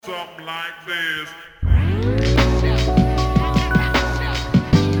Something like this.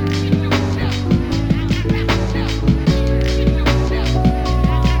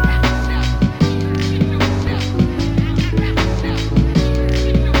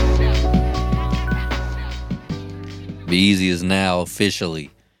 Be Easy is now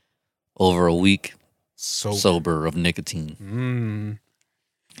officially over a week sober of nicotine.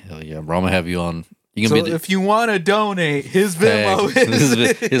 Hell yeah, bro. I'm gonna have you on. You So can be if you want to donate, his Venmo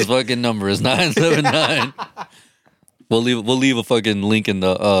is his fucking number is 979. We'll leave a fucking link in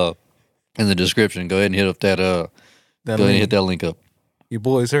the description. Go ahead and hit up that go ahead and hit that link up. Your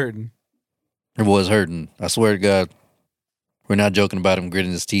boy's hurting. Your boy's hurting. I swear to God, we're not joking about him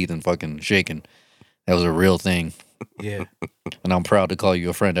gritting his teeth and fucking shaking. That was a real thing. Yeah. And I'm proud to call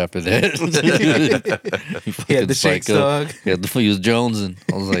you a friend after that. He had the shakes, dog. Yeah, he was jonesing.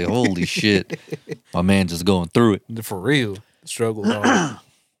 I was like, holy shit. My man just going through it. For real. Struggle, dog.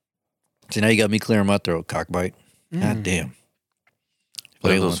 See, now you got me clearing my throat, cockbite. God damn.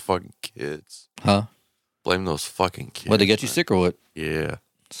 Blame those fucking kids. Huh? Blame those fucking kids. What, they get you man. sick or what? Yeah.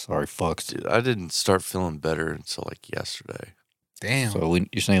 Sorry, fucks. Dude, I didn't start feeling better until like yesterday. Damn. So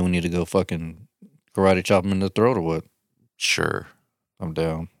you're saying we need to go fucking karate chop him in the throat or what? Sure. I'm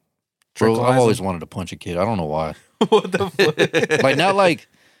down. Bro, I've always wanted to punch a kid. I don't know why. What the fuck? Like, not like,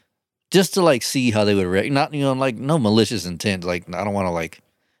 just to like see how they would react. Not, like no malicious intent. Like, I don't want to like,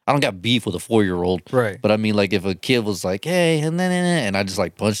 I don't got beef with a 4-year-old. Right. But I mean, like, if a kid was like, hey, and I just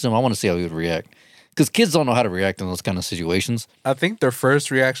like punched him, I want to see how he would react. Because kids don't know how to react in those kind of situations. I think their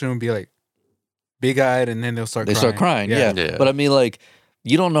first reaction would be like big-eyed, and then they'll start They crying. start crying, yeah. Yeah. But I mean, like,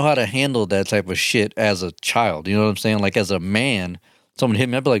 you don't know how to handle that type of shit as a child. You know what I'm saying? Like, as a man, someone hit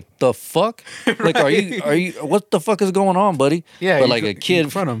me, I'd be like, the fuck? Like, are you, what the fuck is going on, buddy? Yeah. But you like could- a you can kid,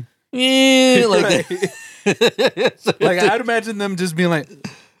 confront him. yeah, like Right. that. Like, I'd imagine them just being like,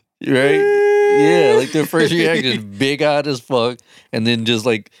 Right? Yeah, like their first reaction, big-eyed as fuck, and then just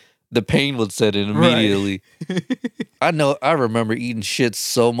like the pain would set in Right. immediately. I remember eating shit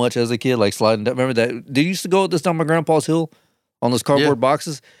so much as a kid, like sliding down. Remember that? Did you used to go this down my grandpa's hill on those cardboard Yeah.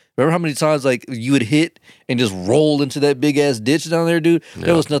 boxes? Remember how many times like you would hit and just roll into that big ass ditch down there, dude? There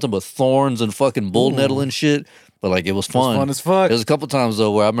Yeah. was nothing but thorns and fucking bull nettle and shit. But like it was fun. fun as fuck. There's a couple times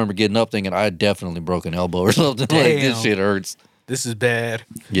though where I remember getting up thinking I definitely broke an elbow or something. Like this Damn. shit hurts. this is bad.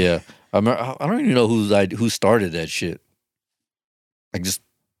 Yeah, I don't even know who started that shit. Like just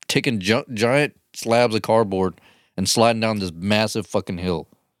taking giant slabs of cardboard and sliding down this massive fucking hill.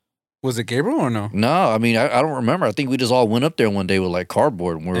 Was it Gabriel or no? No, I mean I don't remember. I think we just all went up there one day with like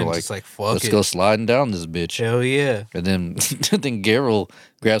cardboard and we were And like, just like, fuck let's it. go sliding down this bitch. Hell yeah. And then I think Garrel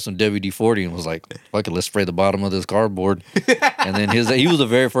grabbed some WD-40 and was like, fuck it, let's spray the bottom of this cardboard. And then he was the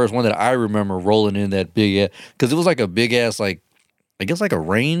very first one that I remember rolling in that big ass, because it was like a big ass, like, I guess like a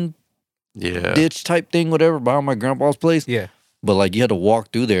rain Yeah. ditch type thing, whatever, behind my grandpa's place. Yeah. But like you had to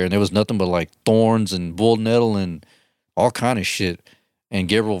walk through there and there was nothing but like thorns and bull nettle and all kind of shit. And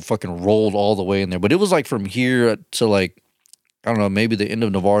Gabriel fucking rolled all the way in there. But it was like from here to like, I don't know, maybe the end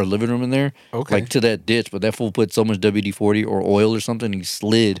of Navarre's living room in there. Okay. Like to that ditch. But that fool put so much WD-40 or oil or something, he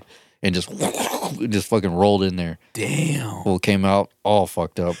slid and just fucking rolled in there. Damn. Fool came out all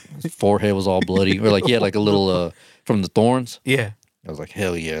fucked up. His forehead was all bloody. Or like he had like a little, from the thorns. Yeah. I was like,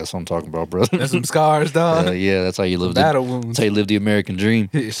 hell yeah, that's what I'm talking about, brother. That's some scars, dog. Yeah, that's how you live Battle That's wounds. how you live the American dream.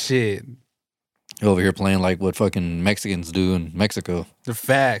 Shit. Over here playing like what fucking Mexicans do in Mexico. The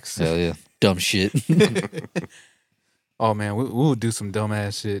facts. Hell yeah. Dumb shit. Oh, man. We would do some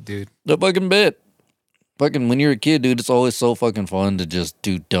dumbass shit, dude. The fucking bet. Fucking when you're a kid, dude, it's always so fucking fun to just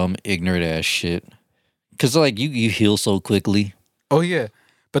do dumb, ignorant ass shit. Cause like you heal so quickly. Oh, yeah.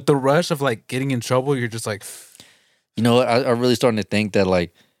 But the rush of like getting in trouble, you're just like, You know what? I'm really starting to think that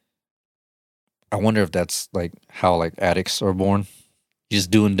like, I wonder if that's like how like addicts are born. You're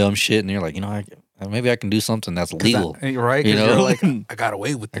just doing dumb shit and you're like, maybe I can do something that's legal. Right? You 'Cause know? you're like, I got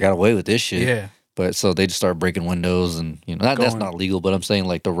away with it. I got away with this shit. Yeah. But so they just start breaking windows and that's Going- not legal, but I'm saying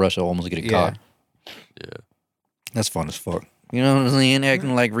like the rush of almost getting Yeah. caught. Yeah. That's fun as fuck. You know what I'm saying?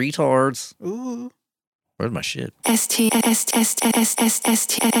 Acting like retards. Ooh. Where's my shit? STS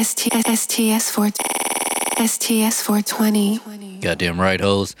 420. Goddamn right,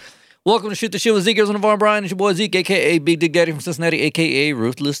 hoes. Welcome to Shoot the Shit with Zeke and Navarre Bryan. It's your boy Zeke, a.k.a. Big Dick Daddy from Cincinnati, a.k.a.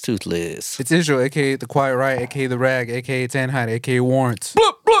 Ruthless Toothless. It's Israel, a.k.a. The Quiet Riot, a.k.a. The Rag, a.k.a. Tanhide, a.k.a. Warrants.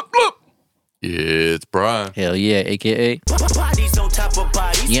 Bloop, bloop, bloop. Yeah, it's Brian. Hell yeah, a.k.a. Bodies on top of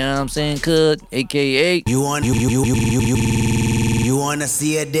bodies. You know what I'm saying? Kud, a.k.a. You wanna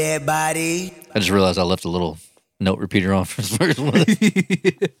see a dead body? I just realized I left a little note repeater on for his first one.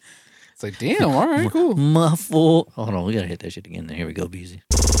 It's like, damn, all right, cool. Muffle. Hold on, we gotta hit that shit again. Here we go, Beezy.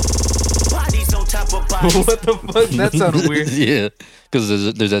 Bodies on top of bodies. What the fuck? That sounded weird. Yeah, because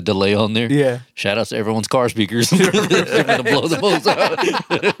there's that delay on there. Yeah. Shout out to everyone's car speakers. They're gonna blow the most out.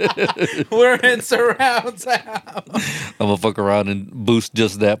 We're in surround sound. I'm gonna fuck around and boost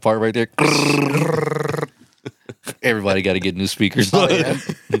just that part right there. Everybody got to get new speakers. Oh, yeah.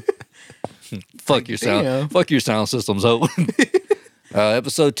 Fuck your sound. damn. Fuck your sound systems. Hope.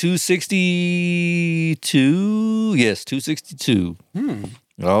 Episode 262. Yes, 262.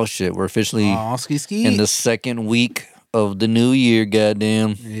 Oh shit, we're officially Aw, ski. in the second week of the new year.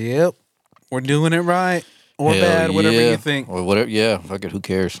 Goddamn. Yep. We're doing it right. Or Hell bad, whatever yeah. you think. Or whatever. Yeah, fuck it. Who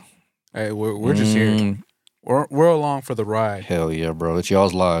cares? Hey, we're just here. Mm, We're along for the ride. Hell yeah, bro. It's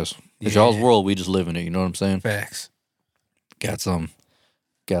y'all's lives. It's y'all's world. We just live in it. You know what I'm saying? Facts. Got some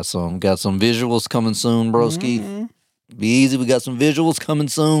visuals coming soon, broski. Mm-hmm. Be easy. We got some visuals coming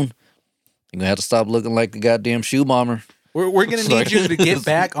soon. You're gonna have to stop looking like the goddamn shoe bomber. We're gonna need you to get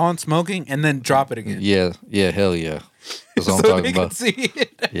back on smoking and then drop it again. Yeah, hell yeah. That's what I'm So talking they can about. see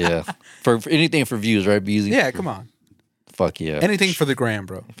it. Yeah, for anything for views, right, Beezy? Yeah, come on. Fuck yeah. Anything for the gram,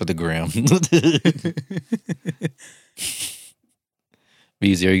 bro. For the gram.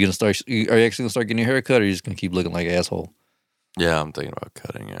 Beezy, are you actually gonna start getting your hair cut, or are you just gonna keep looking like an asshole? Yeah, I'm thinking about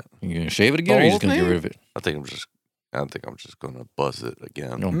cutting it. You gonna shave it again, or are you just gonna get rid of it? I think I'm just gonna buzz it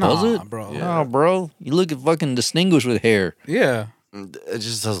again. You gonna buzz it? bro. Yeah. No, bro. You look fucking distinguished with hair. Yeah. It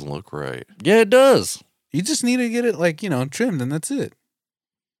just doesn't look right. Yeah, it does. You just need to get it trimmed and that's it.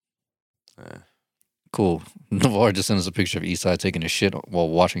 Eh. Cool. Navar just sent us a picture of Eastside taking a shit while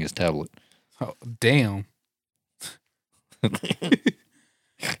watching his tablet. Oh, damn.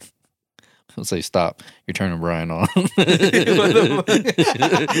 I'll say stop. You're turning Brian on.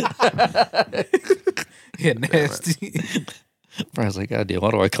 Yeah, nasty. Brian's like, God damn,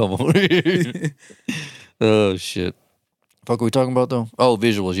 why do I come over here? Oh shit. Fuck are we talking about though? Oh,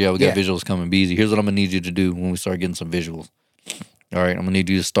 visuals. Yeah, we got visuals coming. Beezy. Here's what I'm gonna need you to do when we start getting some visuals. All right, I'm gonna need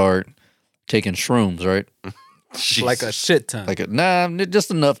you to start taking shrooms, right? Like a shit ton. Just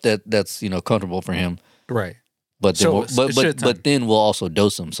enough that's comfortable for him. Right. But then So we'll, it's a shit ton. but then we'll also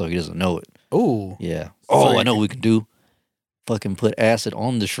dose him so he doesn't know it. Ooh. Yeah. So Oh, you I know what we can do. Fucking put acid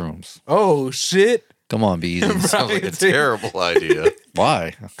on the shrooms. Oh shit. Come on, Beezy. Sounds like a terrible idea.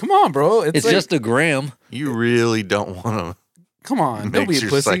 Why? Come on, bro. It's like, just a gram. You really don't want come on. to Don't be mix a your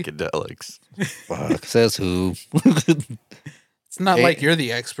pussy. psychedelics. Fuck. Says who? It's not Hey. like you're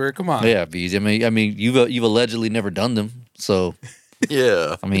the expert. Come on. Yeah, Beezy. I mean, you've allegedly never done them, so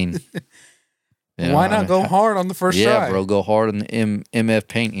Yeah. I mean, you Why know, not go hard on the first Yeah, try? bro, go hard on the MF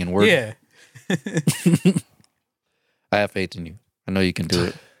painting work. Yeah. I have faith in you. I know you can do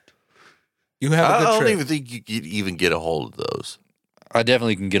it. You have a I good don't trip. even think you could even get a hold of those. I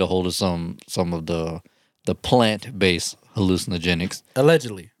definitely can get a hold of some of the plant-based hallucinogenics.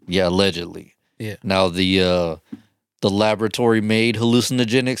 Allegedly. Yeah, allegedly. Yeah. Now the laboratory-made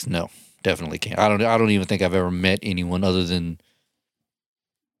hallucinogenics, no, definitely can't. I don't even think I've ever met anyone other than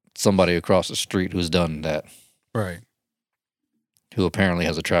somebody across the street who's done that. Right. Who apparently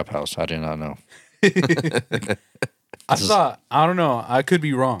has a trap house. I did not know. I don't know. I could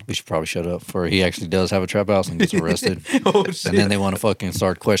be wrong. We should probably shut up for he actually does have a trap house and gets arrested. Oh shit. And then they want to fucking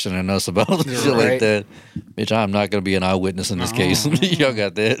start questioning us about shit like Right. that. Bitch, I'm not going to be an eyewitness in this case. Y'all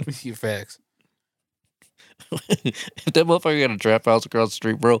got that. You facts. If that motherfucker got a trap house across the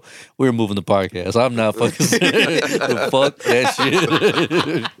street, bro, we're moving the podcast. I'm not fucking fuck that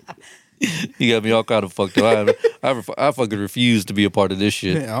shit. You got me all kind of fucked up. I fucking refuse to be a part of this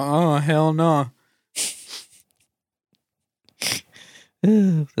shit. Hell no.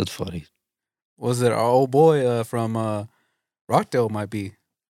 That's funny. Was it our old boy from Rockdale might be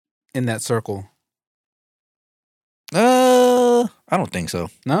in that circle? I don't think so.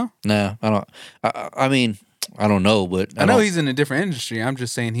 No? Nah, I don't. I mean, I don't know, but I know don't- he's in a different industry. I'm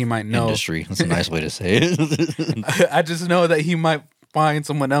just saying he might know. industry. That's a nice way to say it. I just know that he might find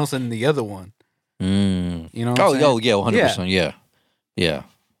someone else in the other one. Mm. You know what I'm saying? Oh, yeah, 100%. Yeah.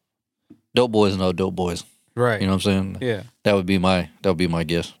 Dope boys know dope boys. Right. You know what I'm saying? Yeah. That would be my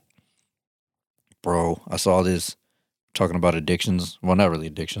guess. Bro, I saw this talking about addictions. Well, not really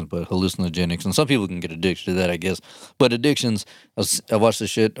addictions, but hallucinogenics. And some people can get addicted to that, I guess. But addictions, I watched this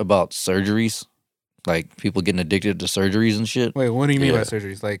shit about surgeries. Like people getting addicted to surgeries and shit. Wait, what do you mean by Yeah.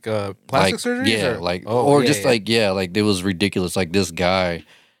 surgeries? Like plastic surgeries? Yeah, like it was ridiculous. Like this guy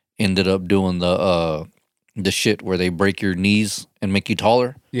ended up doing the shit where they break your knees and make you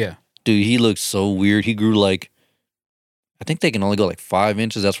taller. Yeah. Dude, he looked so weird. He grew like, I think they can only go like 5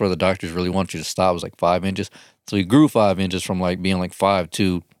 inches. That's where the doctors really want you to stop, was like 5 inches. So he grew 5 inches from like being like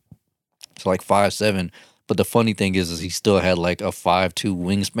 5'2", So like 5'7". But the funny thing is he still had like a 5'2"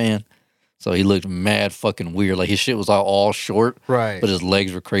 wingspan. So he looked mad fucking weird. Like his shit was all short, Right. but his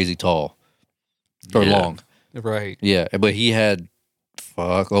legs were crazy tall or Yeah. long. Right. Yeah, but he had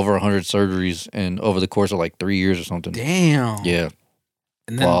over 100 surgeries and over the course of like 3 years or something. Damn. Yeah.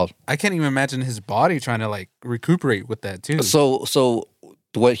 And then Wow. I can't even imagine his body trying to like recuperate with that too. So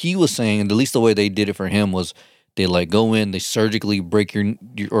what he was saying, at least the way they did it for him was they like go in, they surgically break your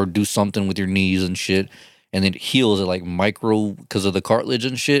or do something with your knees and shit, and then it heals. It like micro because of the cartilage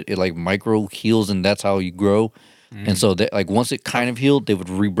and shit. It like micro heals, and that's how you grow. And so that like once it kind of healed, they would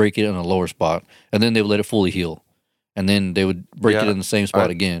re-break it in a lower spot, and then they would let it fully heal, and then they would break it Yeah, in the same spot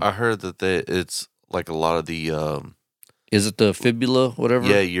again. I heard that it's like a lot of the Is it the fibula, whatever?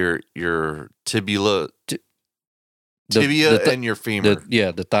 yeah, your tibia The and your femur.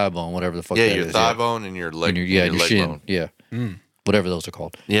 the thigh bone, whatever the fuck. Yeah, that your is, thigh bone and your leg. and your leg shin, bone. yeah, Mm. whatever those are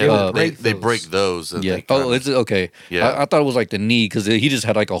called. Yeah, They they would break break those. those. And Yeah. they kinda- Oh, it's okay. yeah. I thought it was like the knee because he just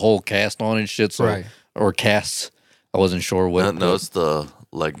had like a whole cast on and shit. So Right. or casts. I wasn't sure what. no, it's the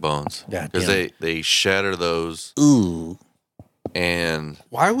leg bones God because damn. they shatter those Ooh. and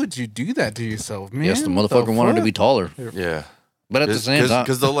Why would you do that to yourself, man? Yes, the What motherfucker wanted to fuck? be taller, yeah, but at the same time,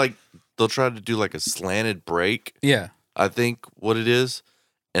 because they'll try to do like a slanted break. Yeah. I think what it is,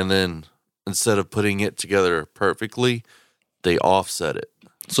 and then instead of putting it together perfectly, they offset it.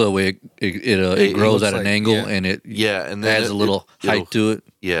 so it It grows looks at an like- angle yeah. and it Yeah, and then adds a little it'll- height to it.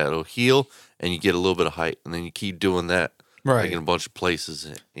 Yeah, it'll heal, and you get a little bit of height, and then you keep doing that, Right. like in a bunch of places,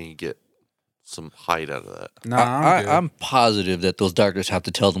 and you get some height out of that. Nah, I'm good. I'm positive that those doctors have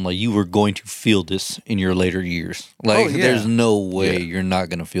to tell them like you were going to feel this in your later years. Like Oh, yeah. there's no way Yeah. you're not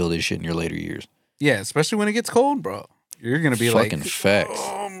gonna feel this shit in your later years. Yeah, especially when it gets cold, bro. You're gonna be Fucking like, facts.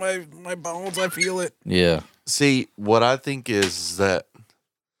 oh my bones, I feel it. Yeah. See, what I think is that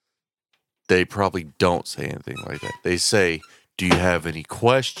they probably don't say anything like that. They say, "Do you have any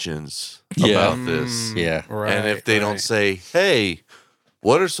questions Yeah. about this?" Yeah. Right, And if they don't right. say, "Hey,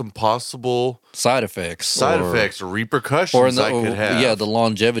 what are some possible Side effects. side or- effects or repercussions or in the I could have?" yeah, the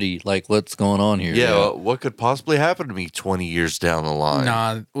longevity, like what's going on here. Yeah, what could possibly happen to me 20 years down the line?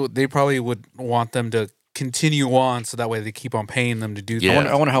 Nah, well, they probably would want them to continue on so that way they keep on paying them to do Yeah.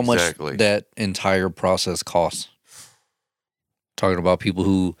 things. I wonder how exactly. much that entire process costs. Talking about people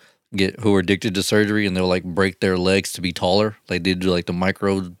who are addicted to surgery and they'll like break their legs to be taller. Like they do like the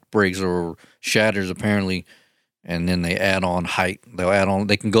micro breaks or shatters apparently, and then they add on height.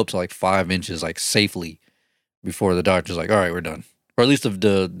 They can go up to like 5 inches like safely before the doctor's like, all right, we're done. Or at least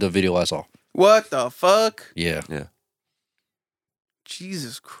the video I saw. What the fuck? Yeah.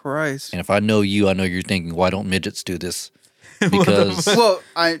 Jesus Christ. And if I know you, I know you're thinking, why don't midgets do this? What the Because fuck? Well,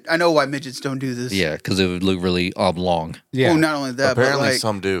 I know why midgets don't do this. yeah, because it would look really oblong. Yeah. Well, not only that, Apparently, but like,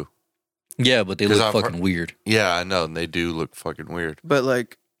 some do. Yeah, but they 'Cause look I've fucking weird. Yeah, I know, and they do look fucking weird.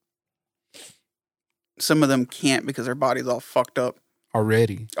 some of them can't because their body's all fucked up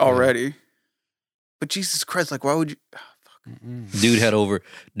already. already. But Jesus Christ, like, why would you? Mm-mm. Dude had over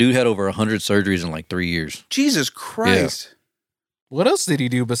 100 surgeries in like 3 years. Jesus Christ. What else did he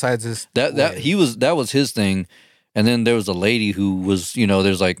do besides this? That was his thing. And then there was a lady who was,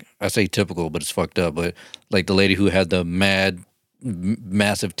 there's like, I say typical, but it's fucked up. But like the lady who had the massive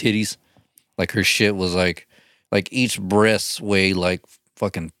titties, like her shit was like each breast weighed like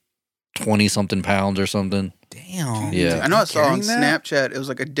fucking 20 something pounds or something. Damn. Yeah. I know I saw on Carrying that? Snapchat, it was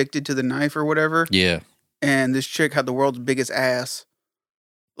like Addicted to the Knife or whatever. Yeah. And this chick had the world's biggest ass.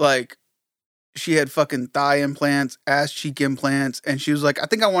 Like, she had fucking thigh implants, ass cheek implants, and she was like, I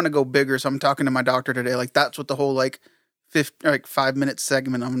think I want to go bigger, so I'm talking to my doctor today. Like, that's what the whole 5-minute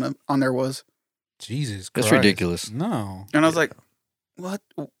segment on there was. Jesus Christ. That's ridiculous. No. And I was like, what?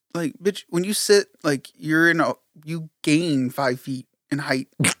 Like, bitch, when you sit, like, you gain 5 feet in height.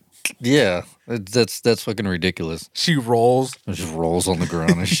 Yeah. That's fucking ridiculous. She rolls. It just rolls on the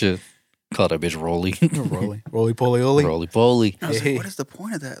ground and shit. Call that bitch Rolly. Roly poly oly. Roly poly. I was Hey. like, what is the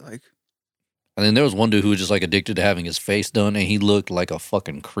point of that? Like, And then there was one dude who was just like addicted to having his face done, and he looked like a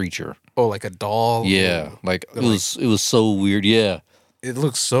fucking creature. Oh, like a doll. Yeah, like it Like- was so weird. Yeah, It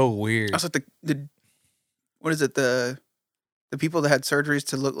looks so weird. I was like, the what is it? The people that had surgeries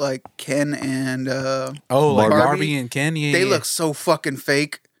to look like Ken and Oh, like Barbie? Barbie and Ken. Yeah, they yeah. look so fucking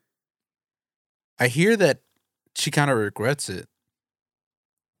fake. I hear that she kind of regrets it.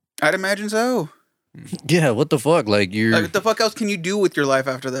 I'd imagine so. yeah. What the fuck? Like you're, Like, what the fuck else can you do with your life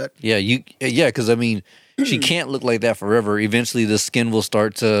after that? yeah. Because I mean, she can't look like that forever. Eventually, the skin will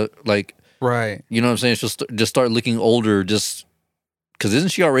start to like, Right. you know what I'm saying? She'll just start looking older. Just because isn't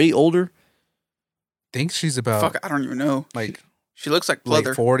she already older? Think she's about Fuck, I don't even know. like She looks like late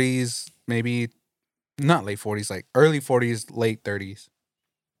pleather. 40s. maybe not late 40s, like early 40s, late 30s.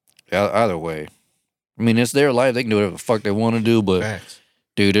 Either way, I mean, it's their life. They can do whatever the fuck they want to do. But Facts.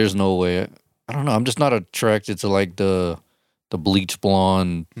 dude, there's no way. I don't know. I'm just not attracted to like the bleach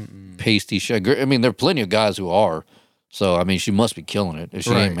blonde, pasty shit. I mean, there are plenty of guys who are. So I mean, she must be killing it if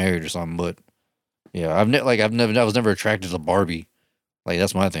she ain't married or something. But yeah, I was never attracted to Barbie. Like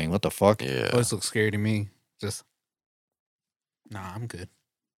that's my thing. What the fuck? Yeah. Always looks scary to me. Just nah, I'm good.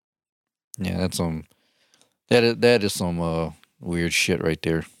 Yeah, that's that is some weird shit right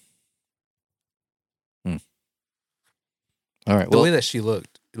there. All right. The Well, way that she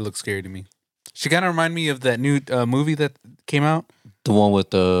looked, it looked scary to me. She kind of reminded me of that new movie that came out, the one with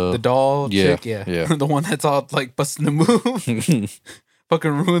the doll yeah, chick. Yeah, yeah. the one that's all like busting the move,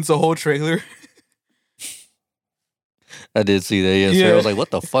 fucking ruins the whole trailer. I did see that. Yes, Yeah. I was like,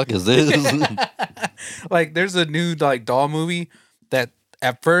 "What the fuck is this?" Like, there's a new like doll movie that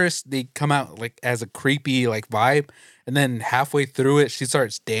at first they come out like as a creepy like vibe, and then halfway through it, she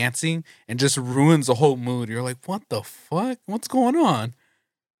starts dancing and just ruins the whole mood. You're like, what the fuck? What's going on?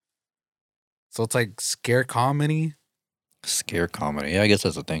 So it's like scare comedy, Scare comedy. Yeah, I guess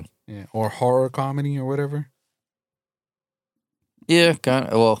that's a thing. yeah, or horror comedy or whatever. Yeah, kind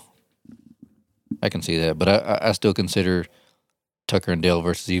of. Well, I can see that, but I still consider Tucker and Dale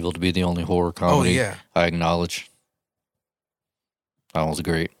versus Evil to be the only horror comedy Oh yeah, I acknowledge. That was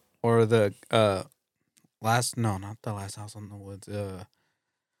great. or the not the Last House on the Woods,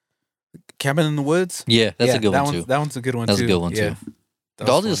 Cabin in the Woods. Yeah, that's a good that one one's, too. That one's a good one That's too. a good one Yeah, too. that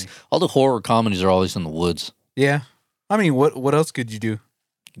All was this, all the horror comedies are always in the woods. yeah. I mean, what else could you do?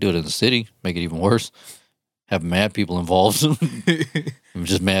 Do it in the city, make it even worse. Have mad people involved.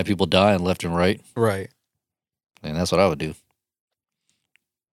 Just mad people dying left and right. Right. And that's what I would do.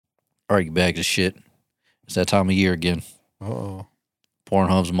 All right, you bags of shit. It's that time of year again. Oh.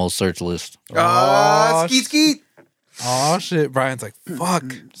 Pornhub's most searched list. Skeet skeet. Oh shit! Brian's like, fuck.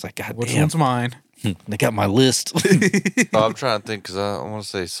 It's like, God Which damn, one's mine? they got my list. Oh, I'm trying to think because I want to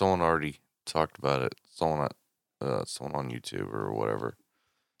say someone already talked about it. Someone on YouTube or whatever.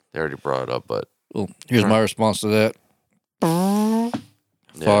 They already brought it up, but Well, here's my response to that. Fuck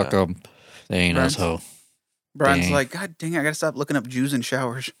yeah. them. They ain't us, Brian's- ho. Brian's Dang. like, God dang, I gotta stop looking up Jews in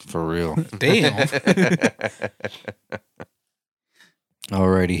showers. For real. Damn.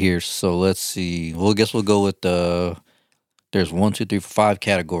 Alrighty, here. So let's see. Well, I guess we'll go with there's 1, 2, 3, 4, 5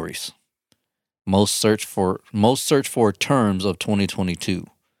 categories. Most search for terms of 2022.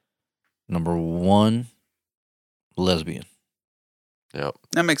 Number 1, lesbian. Yep.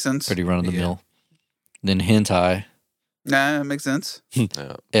 That makes sense. Pretty run of the Yeah. mill. Then hentai, Nah, that makes sense.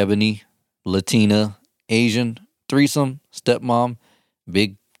 Yeah. ebony, Latina, Asian, threesome, stepmom,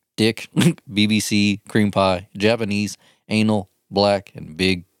 big dick, BBC, cream pie, Japanese, anal, black, and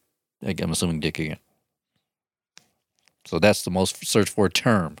big, I'm assuming dick again. So that's the most searched for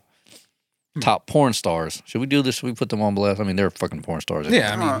term. Top porn stars. Should we do this? Should we put them on blast? I mean, they're fucking porn stars.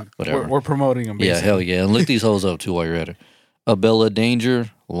 Yeah, I mean, Whatever. we're promoting them. Yeah, hell yeah. And look these hoes up too while you're at it. Abella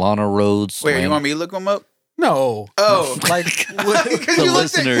Danger, Lana Rhodes. Wait, you Lana- want me to look them up? No. Oh, Like, because The you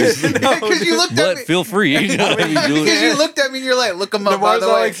looked at listeners. because you looked at But me. feel free. You know, you do Because it. you looked at me and you're like, look them up. By Demar's the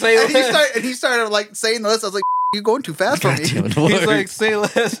all way, like, say and less. he started like saying the list. I was like, you're going too fast for God me. damn it, he's Lord. like, say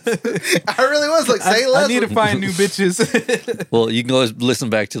less. I really was like, say I less. need to find new bitches. Well, you can always listen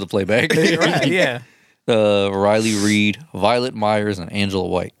back to the playback. Right, yeah. Riley Reed, Violet Myers, and Angela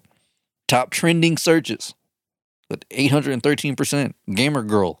White. Top trending searches with 813%. Gamer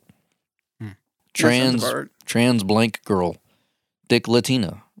girl. Sounds about right. Trans blank girl. Thick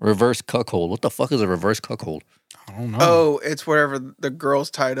Latina. Reverse cuckold. What the fuck is a reverse cuckold? I don't know. Oh, it's wherever the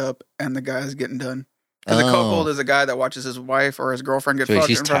girl's tied up and the guy's getting done. Because a Oh. cuckold is a guy that watches his wife or his girlfriend get So fucked.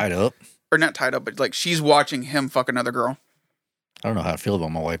 she's in front- tied up. Or not tied up, but like she's watching him fuck another girl. I don't know how I feel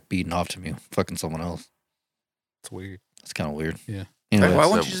about my wife beating off to me, fucking someone else. It's weird. It's kind of weird. Yeah. Anyway, Like, why It's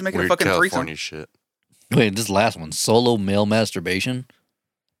wouldn't that you just make it a weird fucking threesome? California shit. wait, this last one, solo male masturbation.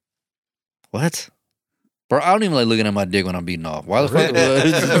 What? Bro, I don't even like looking at my dick when I'm beating off. Why the fuck?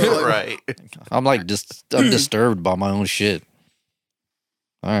 Right. I'm like I'm disturbed by my own shit.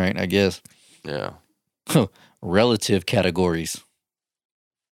 All right, I guess. Yeah. Relative categories.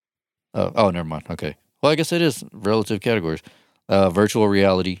 Oh, never mind. Okay. Well, I guess it is relative categories. Virtual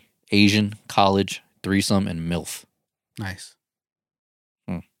reality, Asian, college, threesome, and MILF. Nice.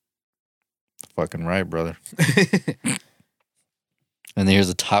 Fucking right, brother. And here's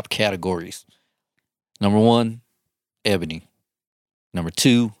the top categories. Number 1, ebony. Number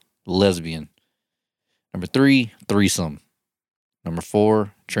 2, lesbian. Number 3, threesome. Number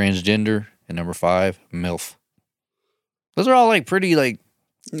 4, transgender. And number 5, MILF. Those are all like pretty like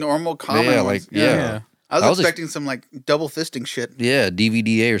Normal common Yeah, ones. like, yeah. I was I was expecting some like double fisting shit. Yeah,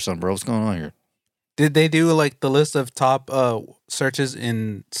 DVDA or something, bro. What's going on here? Did they do like the list of top searches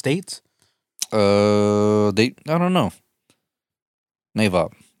in states? I don't know.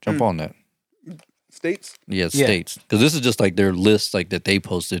 Navop, jump Hmm. on that. States? Yeah, Yeah. states. Because this is just like their list, like that they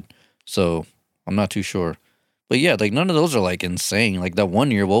posted. So I'm not too sure. But yeah, like none of those are like insane. Like that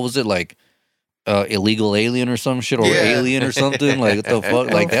one year, what was it like? Illegal alien or some shit, or Yeah. alien or something. Like what the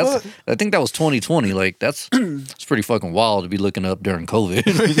fuck? Like Oh, that's. I think that was 2020. Like that's it's pretty fucking wild to be looking up during COVID.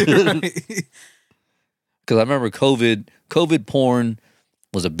 Right. Because I remember COVID porn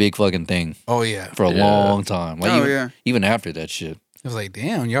was a big fucking thing Oh yeah. for a Yeah. long time. Like Oh, even, yeah. even after that shit. It was like,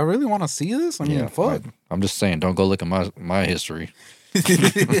 damn, y'all really want to see this? I mean, Yeah, fuck. I'm just saying, don't go look at my history.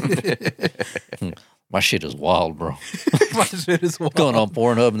 My shit is wild, bro. My shit is wild. Going on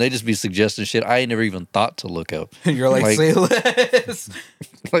Pornhub and they just be suggesting shit I ain't never even thought to look up. You're like, Like- say less.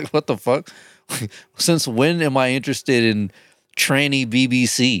 Like what the fuck? Since when am I interested in tranny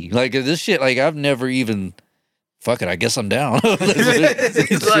BBC? Like this shit, like I've never even fuck it, I guess I'm down. He's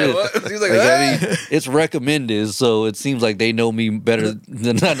like, what? He's like, I mean, it's recommended, so it seems like they know me better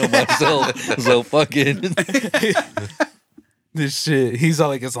than I know myself. So fuck it. This shit. He's all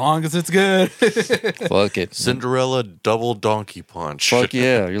like, as long as it's good. Fuck it. Cinderella double donkey punch. Fuck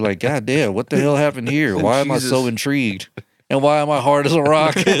yeah. You're like, God damn, what the hell happened here? Why am I so Jesus. intrigued? And why am I hard as a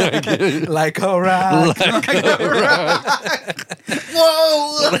rock? Like, all right.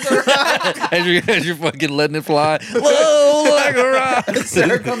 whoa, look, a rock. as you're fucking letting it fly. Whoa, like a rock.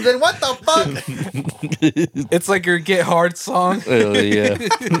 Sarah comes in. What the fuck? It's like your Get Hard song. Hell yeah.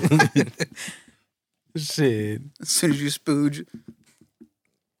 Shit. As soon as you spooge.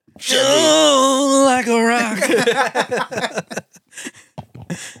 Oh, like a rock.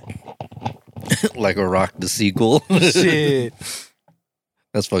 Like a rock, the sequel. Shit.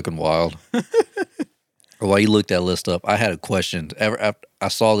 That's fucking wild. While you looked that list up, I had a question. I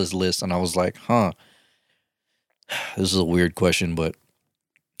saw this list and I was like, huh, this is a weird question, but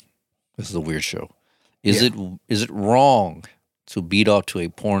this is a weird show. Is it wrong to beat up to a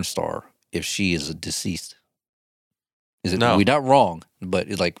porn star if she is a deceased? Is it No. we not wrong, but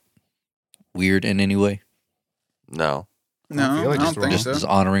it's like weird in any way? No. No, I feel like I it's don't think Just, so. just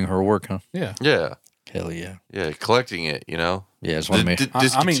honoring her work, huh? Yeah. Yeah. Hell yeah. Yeah. Collecting it, you know? Yeah, I just want to make I mean,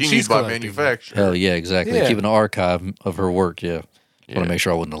 Discontinued she's by collecting it. manufacturer. hell yeah, exactly. Yeah. Keeping an archive of her work, yeah. Yeah. Want to make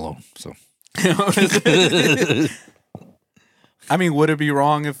sure I wasn't alone. So I mean, would it be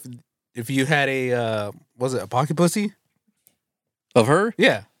wrong if you had a was it a pocket pussy? of her?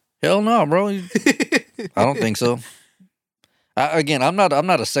 Yeah. Hell no, bro. I don't think so. I'm not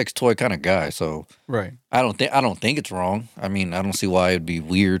a sex toy kind of guy, so Right. I don't think it's wrong. I mean, I don't see why it'd be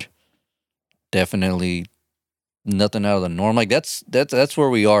weird. Definitely nothing out of the norm. Like that's where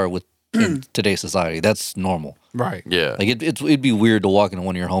we are with in today's society. That's normal. Right. Yeah. Like it'd be weird to walk into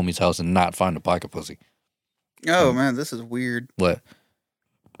one of your homies' house and not find a pocket pussy. Oh man, this is weird. What?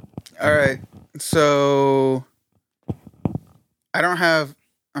 All right, so I'm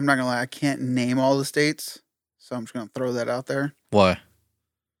not gonna lie, I can't name all the states, so I'm just gonna throw that out there Why?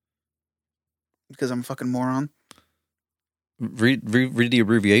 because I'm a fucking moron. Read the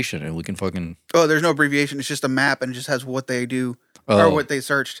abbreviation and we can fucking. Oh, there's no abbreviation. It's just a map and it just has what they do or what they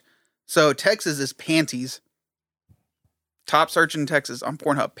searched. So Texas is panties. Top search in Texas on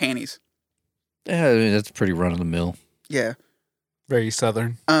Pornhub, panties. Yeah, I mean, that's pretty run of the mill. Yeah. Very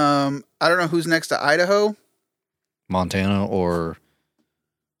southern. I don't know who's next to Idaho. Montana or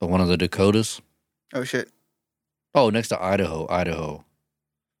one of the Dakotas. Oh shit. Oh, next to Idaho. Idaho?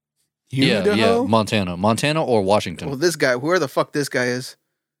 Yeah, Montana or Washington. Well, this guy, whoever the fuck this guy is,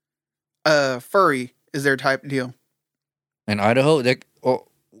 furry is their type deal. And Idaho, BZ,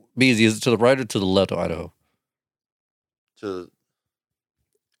 is it to the right or to the left of Idaho? To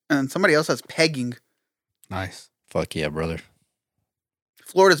And somebody else has pegging. Nice. Fuck yeah, brother.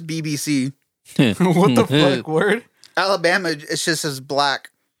 Florida's BBC. What the fuck? Word? Alabama, it just says black.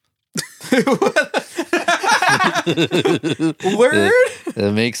 Word?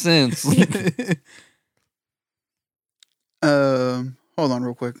 That makes sense. Hold on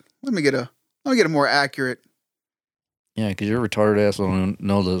real quick. Let me get a more accurate. Yeah, because you're a retarded ass. Don't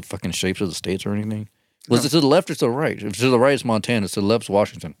know the fucking shapes of the states or anything. Was it to the left or to the right? If it's to the right, it's Montana. It's to the left, it's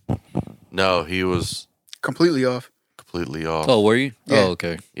Washington. no, he was Completely off. completely off. Oh, were you? Yeah. Oh,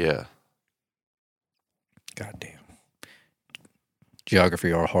 okay. Yeah. God damn.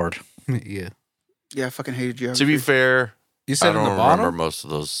 Geography are hard. Yeah. Yeah, I fucking hated geography. To be fair, You I said in don't the remember bottom? most of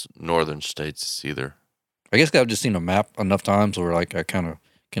those northern states either. I guess I've just seen a map enough times where like I kind of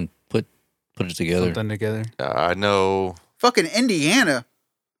can put it together. Something together. I know. Fucking Indiana.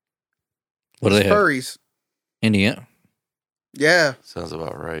 What do they have? Furries. Indiana. Yeah. Sounds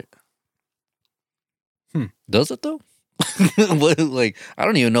about right. Does it though? What, like, I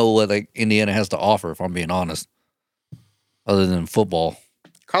don't even know what like Indiana has to offer, if I'm being honest, other than football.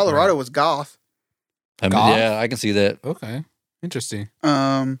 Colorado was goth. I mean, Golf? yeah, I can see that. Okay. Interesting.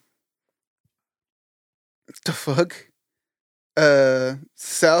 What the fuck?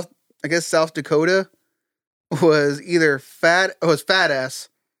 South Dakota was either fat ass.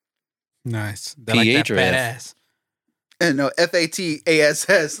 Nice. They like that PH or fat F? ass. And no,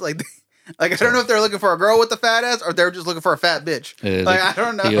 FATASS. Like I don't know if they're looking for a girl with a fat ass or they're just looking for a fat bitch. Yeah, Like I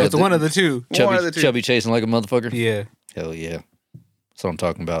don't know. yeah, It's one of the two. One of the two. Chubby chasing like a motherfucker. Yeah. Hell yeah. That's what I'm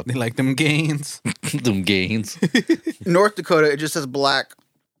talking about. They like them gains. Them gains. North Dakota, it just says black.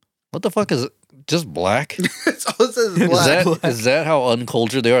 What the fuck is it? Just black? That's all it says is Is black. is that how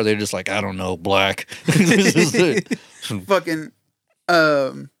uncultured they are? They're just like, I don't know, black. Fucking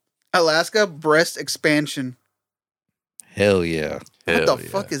Alaska breast expansion. Hell yeah. What Hell the yeah.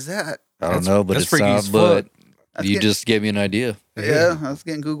 fuck is that? I don't know, but that's it freaky sounds, as but fuck. That's you getting- just gave me an idea. Yeah, I was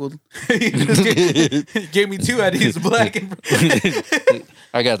getting Googled. He gave me two ideas, black and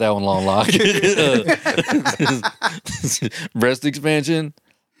I got that one long lock. Breast expansion.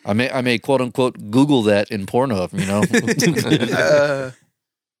 I may quote unquote Google that in Pornhub, you know.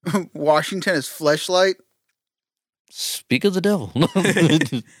 Washington is fleshlight. Speak of the devil.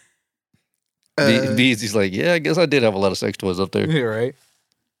 Uh, He's like, yeah, I guess I did have a lot of sex toys up there. You're right.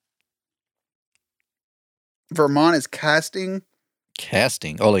 Vermont is casting.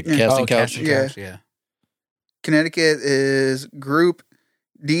 Casting. Oh, like Yeah. casting couch. Casting Yeah. couch, yeah. Connecticut is group.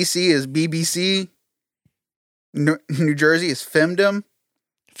 DC is BBC. New Jersey is femdom.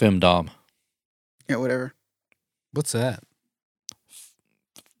 Femdom. Yeah, whatever. What's that?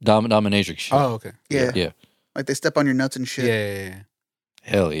 Dominatrix shit. Oh, okay. Yeah. Yeah. Like they step on your nuts and Yeah, shit. yeah,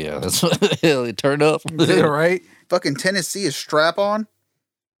 Hell yeah. That's hell it turned up. yeah. Right? Fucking Tennessee is strap on.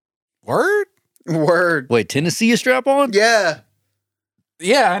 Word? Word. Wait, Tennessee is strap on? Yeah.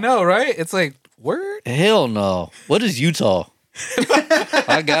 Yeah, I know, right? It's like, word? Hell no. What is Utah?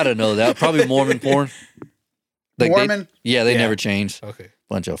 I gotta know that. Probably Mormon porn. Like Mormon. They Yeah. never changed. Okay.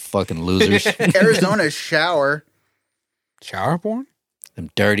 Bunch of fucking losers. Arizona is shower. Shower porn? Them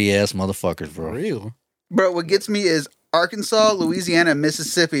dirty ass motherfuckers, For bro. real? Bro, what gets me is Arkansas, Louisiana, and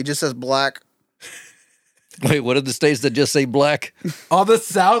Mississippi just says black. Wait, what are the states that just say black? All the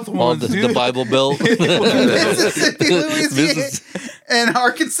South All ones, the dude. Bible Belt. Mississippi, Louisiana, and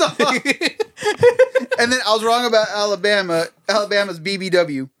Arkansas. And then I was wrong about Alabama. Alabama's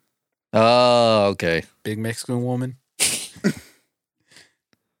BBW. Oh, okay. Big Mexican woman.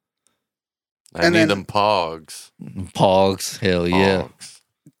 I And need then- them pogs. Pogs. Hell yeah. Pogs.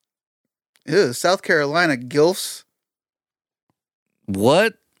 Ew, South Carolina, GILFs.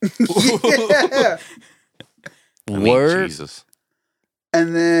 What? Yeah. I need Word? Jesus.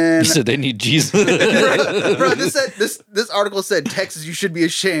 And then You said they need Jesus. bro, this article said Texas, you should be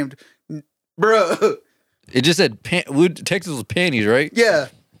ashamed. Bro. It just said Texas was panties, right? Yeah.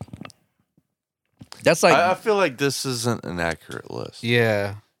 That's like, I feel like this isn't an accurate list.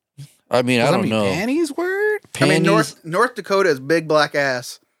 Yeah. I mean, I Does that don't mean know. Panties word? I mean Panties? North Dakota is big black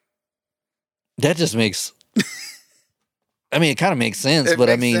ass. That just makes. I mean, it kind of makes sense, It but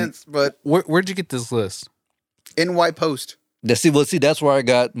I makes mean, sense, but Where'd you get this list? NY Post. see, that's where I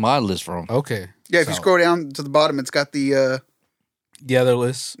got my list from. Okay. Yeah, if you So, scroll down to the bottom, it's got the other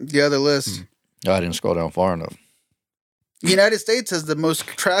list. other list. Oh, I didn't scroll down far enough. The United States has the most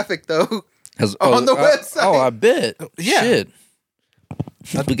traffic though. 'Cause- On the website. Oh, I bet. Yeah. Shit.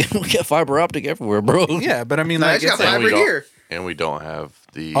 We got fiber optic everywhere, bro. Yeah, but I mean, No, I like, just it's got like, we fiber don't- here. And we don't have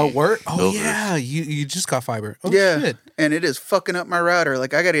the oh, word? Oh, filters. yeah. You just got fiber. Oh, Yeah. shit. And it is fucking up my router.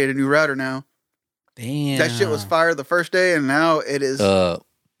 Like I gotta get a new router now. Damn. That shit was fire the first day, and now it is.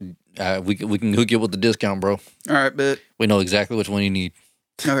 We can hook you up with the discount, bro. All right, but We know exactly which one you need.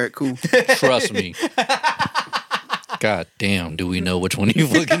 all right, cool. Trust me. God damn, do we know which one you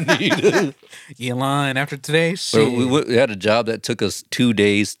fucking need? You lying after today? Bro, Shit. we had a job that took us 2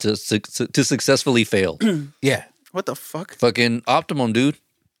 days to successfully fail. Yeah. What the fuck? Fucking Optimum, dude.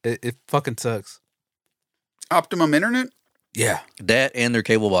 It fucking sucks. Optimum Internet? Yeah. That and their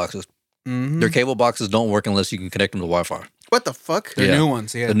cable boxes. Mm-hmm. Their cable boxes don't work unless you can connect them to Wi-Fi. What the fuck? The Yeah. new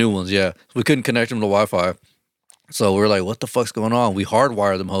ones, yeah. The new ones, yeah. We couldn't connect them to Wi-Fi. So we're like, what the fuck's going on? We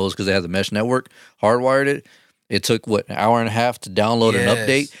hardwired them hoes because they had the mesh network. Hardwired it. It took, what, an hour and a half to download an Yes.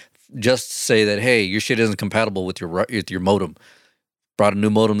 update just to say that, hey, your shit isn't compatible with your modem. Brought a new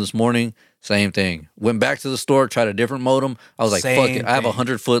modem this morning. Same thing. Went back to the store, tried a different modem. I was like, fuck Same it. I have a thing.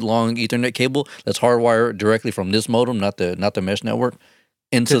 100-foot long Ethernet cable. Let's hardwire it directly from this modem, not the mesh network.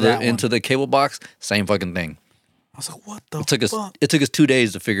 into that one. the cable box, same fucking thing. I was like, what the fuck? It took us 2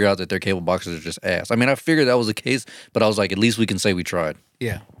 days to figure out that their cable boxes are just ass. I mean, I figured that was the case, but I was like, at least we can say we tried.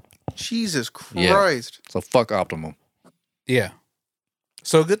 Yeah. Jesus Yeah. Christ. So fuck Optimum. Yeah.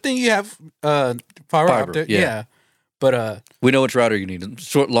 So good thing you have fiber optic. yeah. Yeah. But We know which router you need.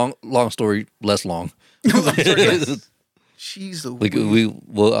 Short, long story, less long. Jeez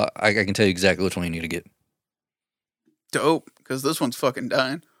I can tell you exactly which one you need to get. dope. Because this one's fucking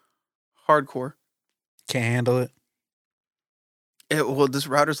dying. Hardcore. can't handle it. Well, this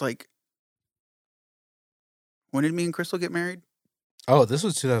router's like. When did me and Crystal get married? Oh, this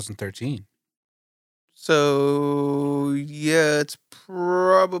was 2013. So yeah, it's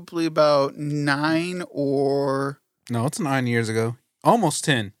probably about 9 or No, it's 9 years ago. Almost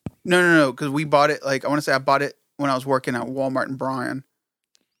 10. no, because we bought it. Like I want to say, I bought it when I was working at Walmart in Bryan.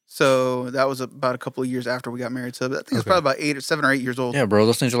 So that was about a couple of years after we got married. So I think it's probably about 7 or 8 years old. Yeah, bro,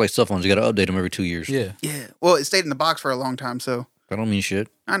 those things are like cell phones. You got to update them every 2 years. Yeah. Yeah. Well, it stayed in the box for a long time. So That don't mean shit.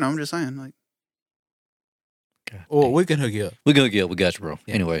 I know. I'm just saying. Like, God Well, dang. we can hook you up. we got you, bro.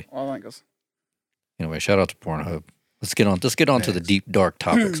 Yeah. Anyway, all I guess. shout out to Pornhub. Let's get on to the Thanks. deep dark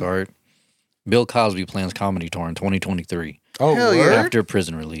topics. All right. Bill Cosby plans comedy tour in 2023 Oh, Hell word? yeah. after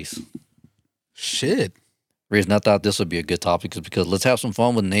prison release. Shit. Reason I thought this would be a good topic is because let's have some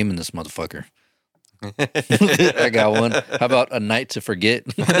fun with naming this motherfucker. I got one. How about A Night to Forget?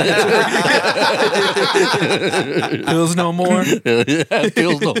 Feels no more.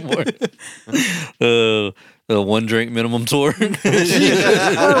 Feels no more. The one drink minimum tour.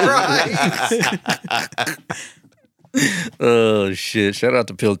 Oh shit! Shout out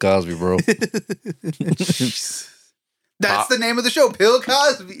to Bill Cosby, bro. That's the name of the show, Bill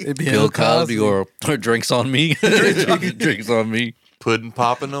Cosby. Bill Cosby or Drinks on Me. Drinks on Me. Pudding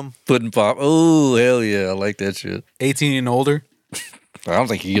popping them. Pudding pop. Oh hell yeah! I like that shit. 18 and older. I don't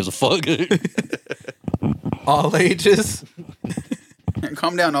think he gives a fuck. All ages.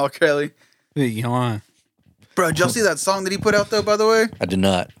 Calm down, R. Kelly. You know, Bro, did y'all see that song that he put out though? By the way, I did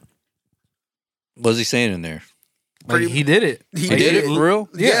not. What was he saying in there? like he did it. He He did it for real?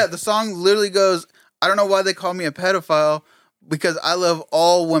 Yeah, the song literally goes, I don't know why they call me a pedophile because I love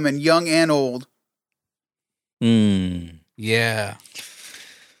all women, young and old. Hmm. Yeah.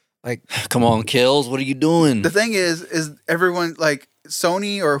 Like, Come on, Kells. What are you doing? The thing is everyone, like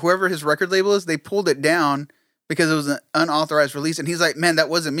Sony or whoever his record label is, they pulled it down because it was an unauthorized release. And he's like, man, that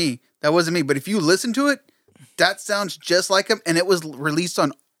wasn't me. That wasn't me. But if you listen to it, that sounds just like him. And it was released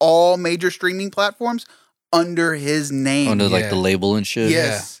on all major streaming platforms under his name. Under like Yeah. the label and shit.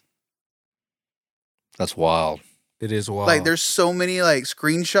 Yes. That's wild. it is wild. Like there's so many like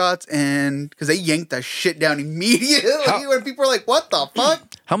screenshots and because they yanked that shit down immediately How- when people are like, what the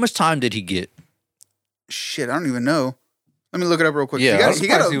fuck? How much time did he get? Shit, I don't even know. Let me look it up real quick. Yeah, he I'm got, he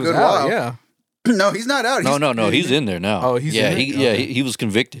got a Surprised he was good out, while. Yeah. No, he's not out. No. He's in there now. Oh, he's in it? Okay. he was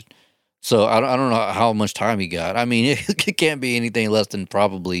convicted. So I don't know how much time he got. I mean, it can't be anything less than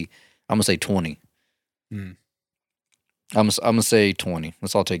probably, I'm going to say 20. Hmm. I'm going to say 20.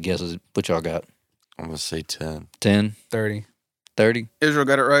 Let's all take guesses. What y'all got? I'm gonna say 10. 10, 30. 30? Israel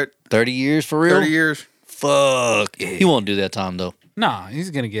got it right. 30 years for real? 30 years. Fuck. He won't do that time though. Nah, he's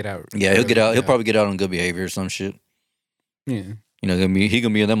going to get out. Yeah, he'll get out. He'll Yeah. probably get out on good behavior or some shit. Yeah. You know, he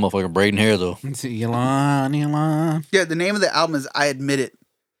gonna be in that motherfucker braiding hair though. Let's see, Elon. Yeah, the name of the album is I Admit It.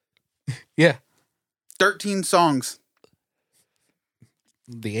 Yeah. 13 songs.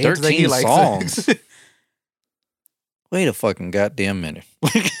 The age that he 13 likes songs. it. Wait a fucking goddamn minute.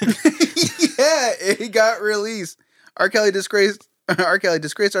 Yeah, it got released. R. Kelly disgraced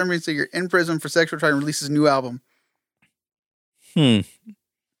R&B singer in prison for sexual charge and releases new album.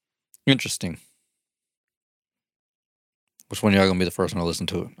 Interesting. Which one of y'all gonna be the first one to listen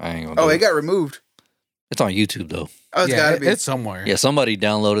to it? I ain't gonna. Oh, do it it got removed. It's on YouTube though. Oh, it's yeah, gotta be. it's somewhere. Yeah, somebody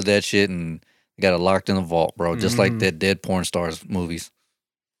downloaded that shit and got it locked in the vault, bro. Just like Mhm. that Dead Porn Stars movies.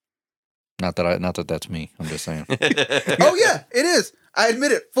 Not that that's me. I'm just saying. Oh yeah, it is. I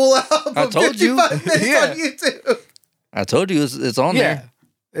admit it. Full album. I told you. 55 minutes Yeah. on YouTube. I told you it's on Yeah. there.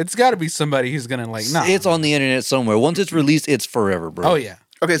 It's got to be somebody who's going to like, nah. It's on the internet somewhere. Once it's released, it's forever, bro. Oh, yeah.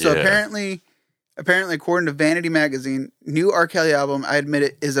 Okay, so Yeah. apparently, according to Vanity Magazine, new R. Kelly album, I Admit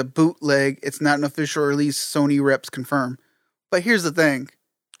It, is a bootleg. It's not an official release. Sony reps confirm. But here's the thing.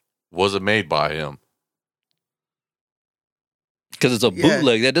 Was it made by him? Because it's a Yeah.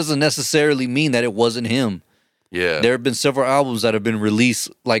 bootleg. That doesn't necessarily mean that it wasn't him. Yeah. There have been several albums that have been released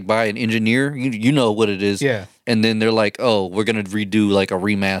like by an engineer. You know what it is. Yeah. And then they're like, oh, we're going to redo like a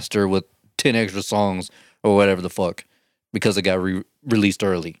remaster with 10 extra songs or whatever the fuck because it got released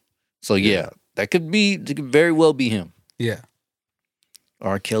early. So yeah, it could very well be him. Yeah.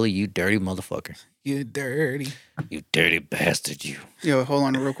 R. Kelly, you dirty motherfucker. You dirty. You dirty bastard, you. Yo, hold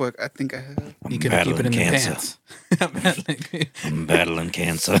on real quick. I think I have. I'm You could keep it in cancer. the pants. I'm battling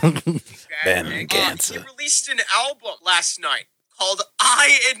cancer. battling cancer. He released an album last night called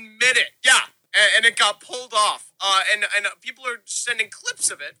 "I Admit It." Yeah, and it got pulled off. And people are sending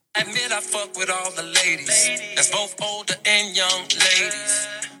clips of it. Admit I fuck with all the ladies. That's both older and young ladies.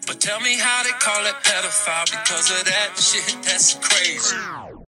 But tell me how they call it pedophile because of that shit. That's crazy.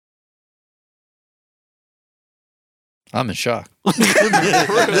 I'm in shock.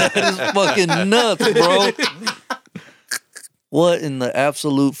 That is fucking nuts, bro. What in the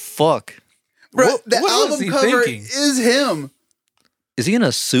absolute fuck? Bro, What- the what was album he cover thinking? is him. Is he in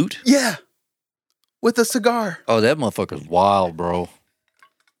a suit? Yeah. With a cigar. Oh, that motherfucker's wild, bro.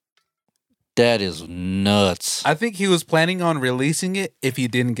 That is nuts. I think he was planning on releasing it if he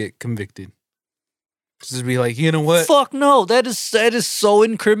didn't get convicted. Just be like, you know what? Fuck no. That is so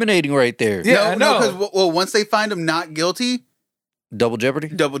incriminating right there. Yeah, I know. because once they find him not guilty, Double jeopardy?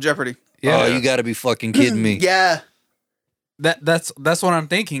 double jeopardy. Yeah, Oh, you gotta be fucking kidding me. Yeah. that's what I'm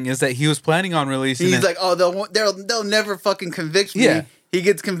thinking is that he was planning on releasing He's it. like, oh, they'll never fucking convict me. Yeah. He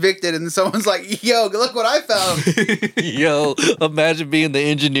gets convicted, and someone's like, yo, look what I found. Yo, imagine being the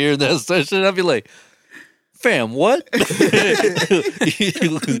engineer in that session. I'd be like, fam, what? He's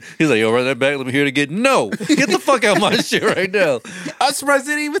like, yo, run that back. Let me hear it again. No, get the fuck out of my shit right now. I'm surprised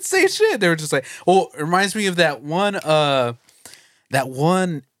they didn't even say shit. They were just like, well, it reminds me of that one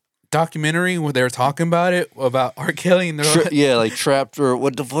documentary where they were talking about it about R. Kelly and they're like, Yeah, like trapped or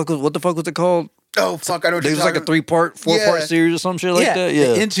what the fuck was it called? Oh, fuck, I know what It you're was like a talking 4-part Yeah. series or some shit like that. the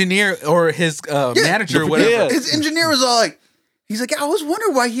Yeah. engineer or his manager or whatever. Yeah. His engineer was all like, he's like, I was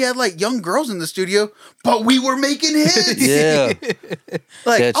wondering why he had like young girls in the studio, but we were making hits. Yeah.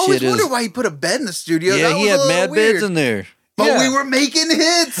 Like, That I always shit is- wondered why he put a bed in the studio. Yeah, That he was had a little mad weird. beds in there. But Yeah. we were making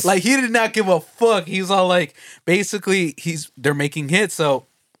hits. Like he did not give a fuck. He was all like, basically, they're making hits, so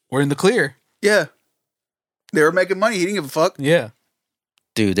we're in the clear. Yeah. They were making money. He didn't give a fuck. Yeah,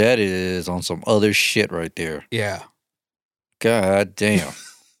 Dude, that is on some other shit right there. yeah. God damn.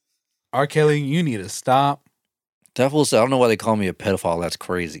 R. Kelly, you need to stop. That fool said, I don't know why they call me a pedophile. That's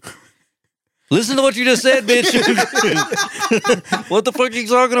crazy. Listen to what you just said, bitch. What the fuck are you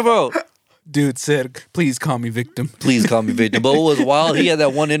talking about? Dude said, please call me victim. Please call me victim. But it was wild. He had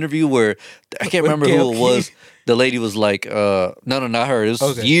that one interview where I can't remember who Gayle it was. The lady was like, no, not her. It was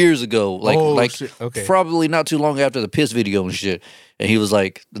Okay. years ago. Oh, Like shit. Okay. probably not too long after the piss video and shit. And he was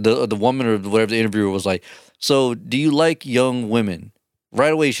like, the woman or whatever the interviewer was like, so do you like young women?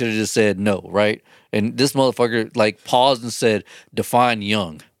 Right away, he should have just said no, right? And this motherfucker like paused and said, define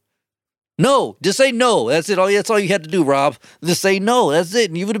young. No, just say no. That's it. That's all you had to do, Rob. Just say no. That's it.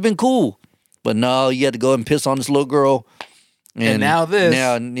 And you would have been cool. But no, you had to go and piss on this little girl. And now this.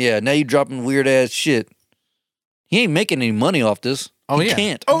 Now you dropping weird ass shit. He ain't making any money off this. Oh, He yeah.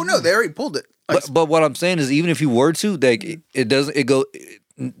 can't. Oh, no, they already pulled it. Like, But what I'm saying is, even if he were to, like, it doesn't. It go.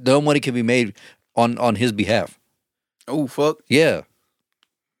 No money can be made on his behalf. oh, fuck. Yeah.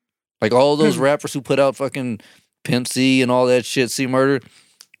 Like all those rappers who put out fucking Pimp C and all that shit, C Murder.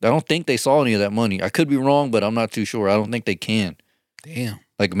 I don't think they saw any of that money. I could be wrong, but I'm not too sure. I don't think they can. Damn.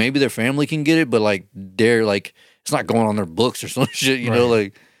 Like maybe their family can get it, but like they're like it's not going on their books or some shit. You know,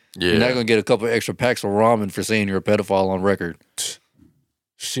 like Yeah. you're not gonna get a couple extra packs of ramen for saying you're a pedophile on record.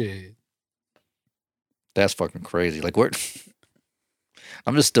 Shit. That's fucking crazy. Like where?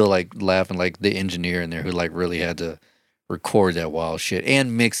 I'm just still like laughing like the engineer in there who like really had to record that wild shit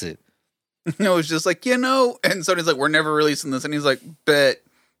and mix it. No, it's just like, and Sony's like, we're never releasing this. And he's like, bet.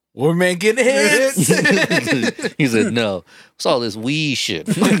 We're making hits. He said, "No, it's all this weed shit.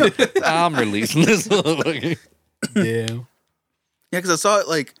 I'm releasing this." Yeah. Yeah, because I saw it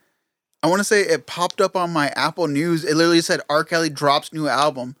like, I want to say it popped up on my Apple News. It literally said R. Kelly drops new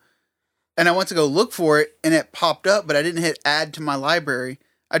album. And I went to go look for it and it popped up, but I didn't hit add to my library.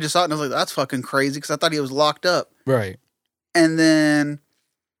 I just saw it and I was like, that's fucking crazy because I thought he was locked up. Right. And then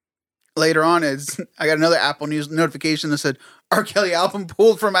later on, I got another Apple News notification that said R. Kelly album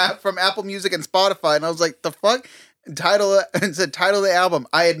pulled from Apple Music and Spotify. And I was like, the fuck? And it said title of the album,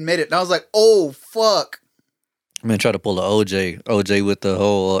 I Admit It. And I was like, oh, fuck. I'm gonna try to pull the OJ with the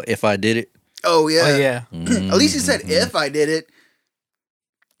whole "if I did it." Oh, yeah. Oh, yeah. At least he said, if I did it.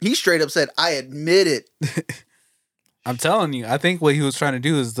 He straight up said, I admit it. I'm telling you, I think what he was trying to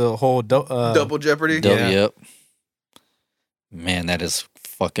do is the whole Double Jeopardy. Yeah. Yep. Man, that is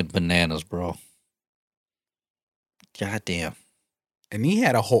fucking bananas, bro. God damn. and he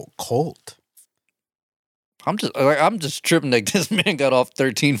had a whole cult. I'm just tripping like this man got off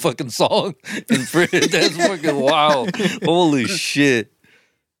 13 fucking songs in prison. That's fucking wild. Holy shit.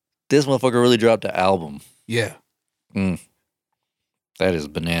 This motherfucker really dropped an album. Yeah. That is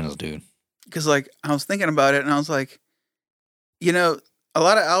bananas, dude. Because like I was thinking about it and I was like, you know, a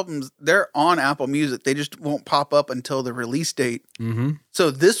lot of albums, they're on Apple Music. They just won't pop up until the release date. Mm-hmm.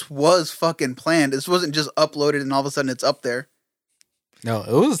 So this was fucking planned. This wasn't just uploaded and all of a sudden it's up there. No,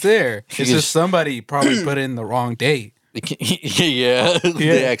 it was there. It's just somebody probably put in the wrong date. Yeah.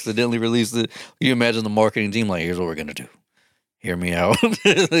 They accidentally released it. You imagine the marketing team like, here's what we're gonna do. Hear me out.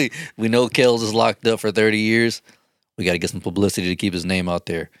 We know Kells is locked up for 30 years. We got to get some publicity to keep his name out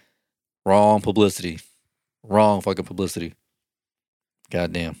there. Wrong publicity. Wrong fucking publicity.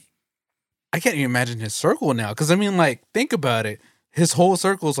 Goddamn. I can't even imagine his circle now. Because, I mean, like, think about it. His whole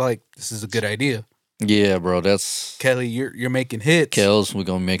circle's like, this is a good idea. Yeah, bro. That's Kelly, you're making hits. Kells. We're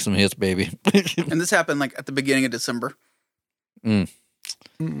gonna make some hits, baby. And this happened like at the beginning of December. Yeah,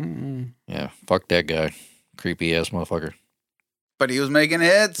 Mm-mm. fuck that guy. Creepy ass motherfucker. But he was making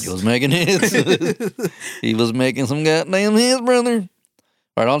hits. He was making hits. He was making some goddamn hits, brother.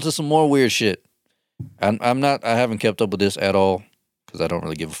 All right, on to some more weird shit. I haven't kept up with this at all because I don't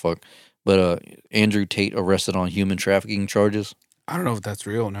really give a fuck. But Andrew Tate arrested on human trafficking charges. I don't know if that's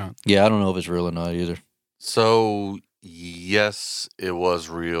real or not. Yeah, I don't know if it's real or not either. So, yes, it was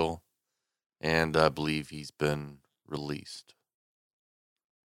real. And I believe he's been released.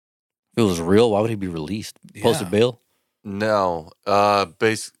 If it was real, why would he be released? Posted Yeah. bail? No.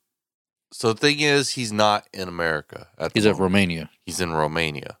 So the thing is, he's not in America. He's at Romania. He's in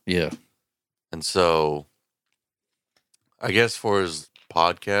Romania. Yeah. And so, I guess for his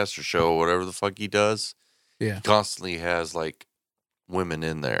podcast or show or whatever the fuck he does, Yeah. he constantly has, like, women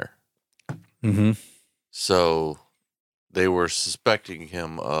in there. Mm-hmm. So, they were suspecting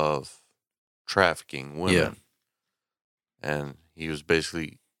him of trafficking women. And he was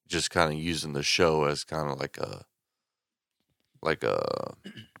basically just kind of using the show as kind of like a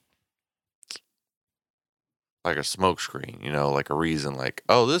smokescreen, you know, like a reason, like,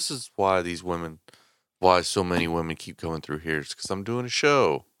 oh, this is why why so many women keep coming through here. It's because I'm doing a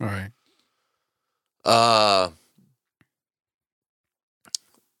show. All right.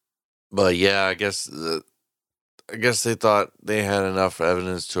 But yeah, I guess they thought they had enough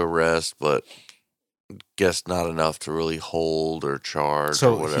evidence to arrest, but guess not enough to really hold or charge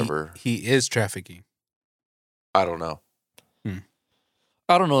So or whatever. He is trafficking. I don't know.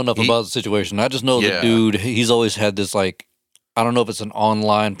 I don't know enough about the situation. I just know the dude, he's always had this, like, I don't know if it's an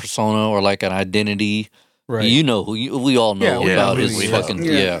online persona or like an identity. Right. You know we all know about we his know. fucking,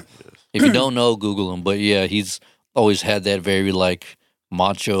 Yeah. If you don't know, Google him. But yeah, he's always had that very, like,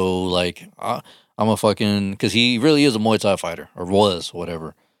 macho, like, I'm a fucking, because he really is a Muay Thai fighter, or was,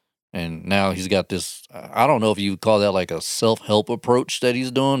 whatever. And now he's got this, I don't know if you call that like a self-help approach that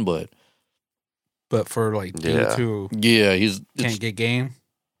he's doing, but for like dudes who yeah, he's can't get game.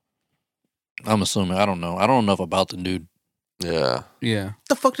 I'm assuming. I don't know. I don't know enough about the dude. Yeah. Yeah. What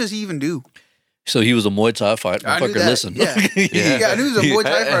the fuck does he even do? So he was a Muay Thai fighter. I knew Fucker, that. listen. Yeah. Yeah, I knew he was a Muay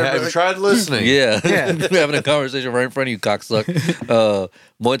Thai fighter. Have but you like, tried listening? Yeah. Yeah. Having a conversation right in front of you, cocksuck.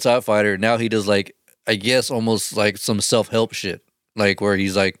 Muay Thai fighter. Now he does, like, I guess almost like some self-help shit. Like where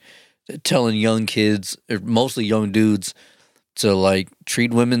he's like telling young kids, or mostly young dudes, to like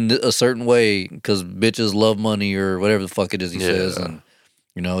treat women a certain way because bitches love money or whatever the fuck it is he says. And,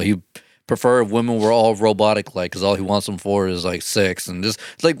 you know, he prefer if women were all robotic like, because all he wants them for is like sex and just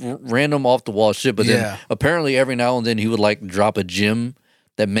it's like random off the wall shit. But then apparently every now and then he would like drop a gem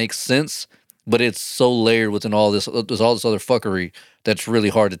that makes sense, but it's so layered within all this other fuckery that's really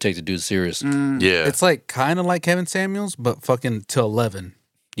hard to take the dude serious. Yeah. It's like kind of like Kevin Samuels, but fucking till 11.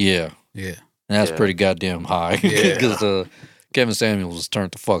 Yeah. Yeah. And that's pretty goddamn high. Yeah. Because Kevin Samuels was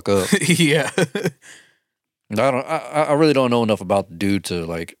turned the fuck up. Yeah. I really don't know enough about the dude to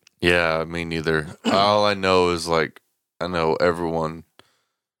like. Yeah, me neither. All I know is like I know everyone.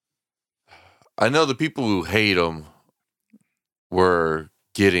 I know the people who hate him were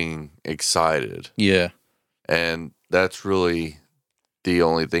getting excited, Yeah. and that's really the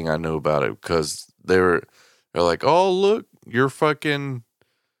only thing I know about it because they're like, oh look, you're fucking.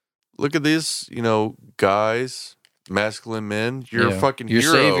 Look at this, you know, guys, masculine men. You're a fucking your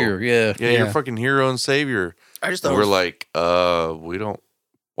hero. savior. Yeah. Yeah, you're fucking hero and savior. I just And thought we're it was- like, we don't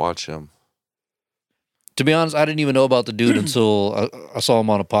watch him. To be honest, I didn't even know about the dude until I saw him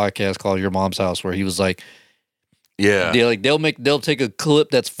on a podcast called Your Mom's House, where he was like, Yeah. they'll take a clip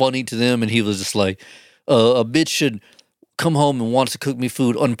that's funny to them, and he was just like, a bitch should come home and wants to cook me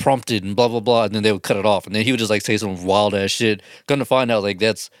food unprompted and blah blah blah, and then they would cut it off, and then he would just like say some wild ass shit. Gonna find out like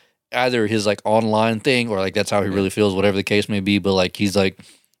that's either his like online thing or like that's how he really feels, whatever the case may be. But like he's like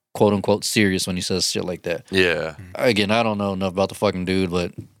quote unquote serious when he says shit like that. Yeah. Again, I don't know enough about the fucking dude,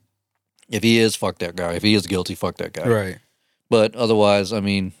 but If he is, fuck that guy. If he is guilty, fuck that guy. Right. But otherwise, I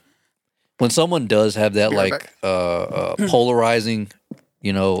mean, when someone does have that Be right like polarizing,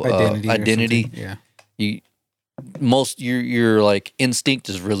 you know, Identity. or identity, something. Yeah. your like instinct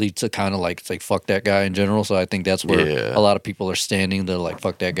is really to kind of like say fuck that guy in general. So I think that's where Yeah. a lot of people are standing to like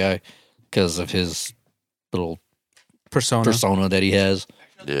fuck that guy because of his little persona that he has.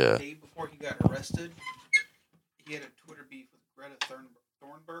 Actually, Yeah. The day before he got arrested, he had a Twitter beef with Greta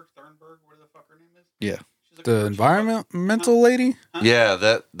Thunberg, whatever the fuck her name is. Yeah. She's like The a- environmental lady. Yeah,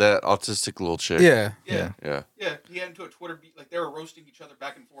 that autistic little chick. Yeah. Yeah. Yeah. Yeah, he had into a Twitter beat, like they were roasting each other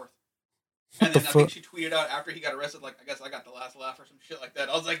back and forth. And the then I think fuck? she tweeted out after he got arrested, like, I guess I got the last laugh or some shit like that.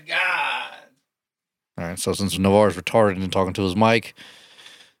 I was like, God. All right. So since Navarre's retarded and talking to his mic,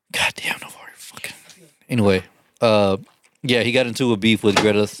 goddamn Navarre, fucking. Anyway, yeah, he got into a beef with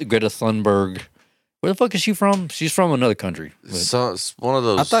Greta Thunberg. Where the fuck is she from? She's from another country. But So it's one of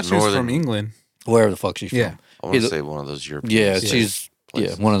those. I thought she was northern, from England. wherever the fuck she's Yeah. from. I want to Either- say one of those European. Yeah, Yeah. she's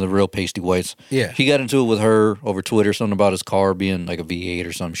places. one of the real pasty whites. Yeah. He got into it with her over Twitter, something about his car being like a V8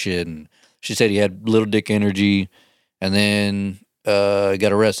 or some shit, and she said he had little dick energy, and then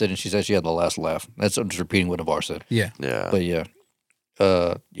got arrested, and she said she had the last laugh. I'm just repeating what Navarre said, Yeah. but yeah,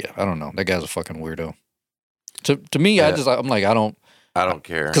 I don't know. That guy's a fucking weirdo. To me, Yeah. I'm like I don't I don't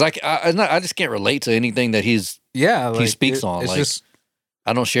care. because I just can't relate to anything that Yeah. Like, speaks on, It's like, just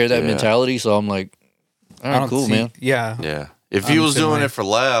I don't share that Yeah. mentality, so I'm like, all I right, don't cool, see, man. Yeah. Yeah. If I'm he the was same doing way. it for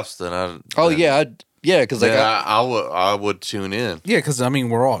laughs, then I. Oh then- yeah, because like then I would tune in. Yeah, because I mean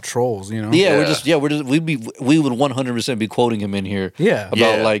we're all trolls, you know. we would 100% be quoting him in here Yeah. about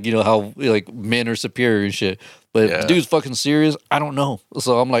Yeah. like, you know, how like men are superior and shit. But if Yeah. the dude's fucking serious, I don't know.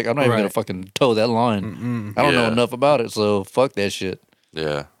 So I'm like, I'm not even gonna Right. fucking toe that line. Mm-mm. I don't know Yeah. enough about it, so fuck that shit.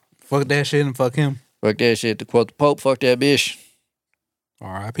 Yeah. Fuck that shit and fuck him. Fuck that shit. To quote the Pope, fuck that bitch.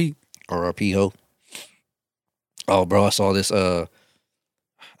 R.I.P. R.I.P. ho. Oh, bro, I saw this. I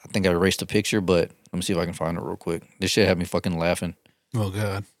think I erased the picture, but let me see if I can find it real quick. This shit had me fucking laughing. Oh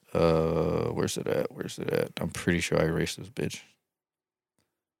god. Where's it at? I'm pretty sure I erased this bitch.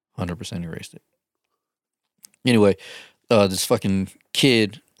 100% erased it. Anyway, this fucking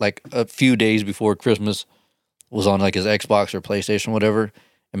kid, like a few days before Christmas, was on like his Xbox or PlayStation, whatever,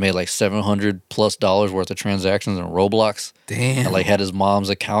 and made like $700+ worth of transactions in Roblox. Damn. And like had his mom's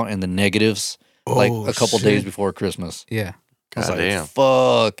account in the negatives, like Oh, a couple shit. days before Christmas. Yeah. I was like, Goddamn.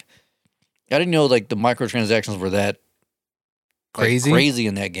 fuck. I didn't know like the microtransactions were that like, Crazy? crazy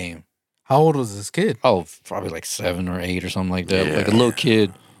in that game. How old was this kid? Oh, probably like 7 or 8 or something like that. Yeah. Like a little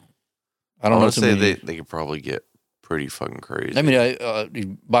kid. I I don't know. want to too say many. they could probably get pretty fucking crazy. I mean,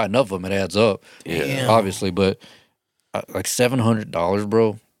 you buy enough of them, it adds up, yeah. obviously. But like $700,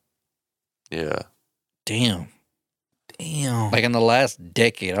 bro. Yeah. Damn. Damn. Like in the last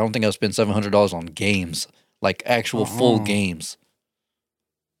decade, I don't think I've spent $700 on games, like actual full games.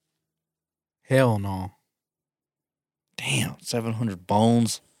 Hell no. Damn, 700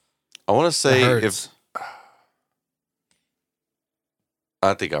 bones. I want to That say hurts.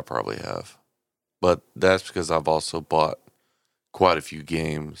 I think I probably have, but that's because I've also bought quite a few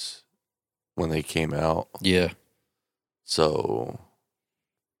games when they came out. Yeah. So,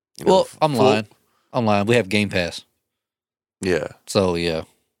 you Well, I'm full- lying. I'm lying. We have Game Pass, Yeah. so yeah,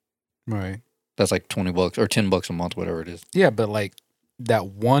 Right. that's like $20 or $10 a month, whatever it is. Yeah, but like that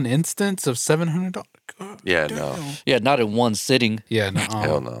one instance of $700. Yeah, no. Yeah, not in one sitting. Yeah, no.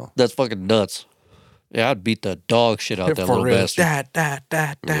 Hell no. That's fucking nuts. Yeah, I'd beat the dog shit out that For little real. bastard.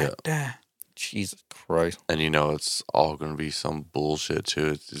 Da. Jesus Christ. And you know, it's all going to be some bullshit too.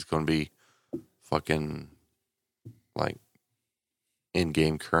 It's going to be fucking like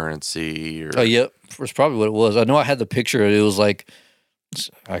in-game currency or Oh, yep. That's probably what it was. I know I had the picture. It was like,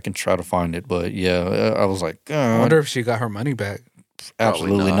 I can try to find it, but yeah, I was like, I wonder if she got her money back.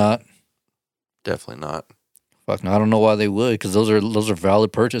 absolutely Probably not. definitely not. Fuck, no, I don't know why they would, because those are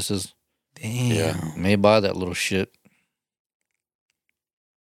valid purchases. Damn. Yeah. May buy that little shit.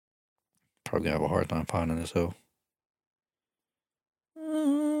 Probably gonna have a hard time finding this though.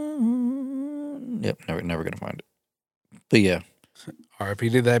 Yep, never gonna find it. But yeah,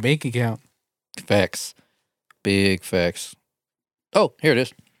 RP to that bank account. facts, big facts. Oh, here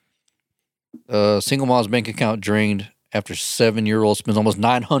it is. Single mom's bank account drained after 7-year-old spends almost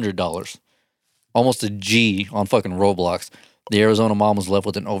 $900, almost a G on fucking Roblox. The Arizona mom was left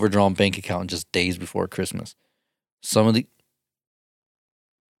with an overdrawn bank account just days before Christmas. Some of the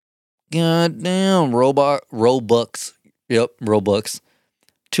goddamn Robux. Yep, Robux.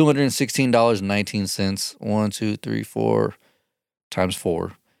 $216.19. 1, 2, 3, 4 times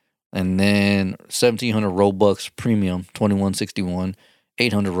 4. And then 1,700 Robux premium, $21.61.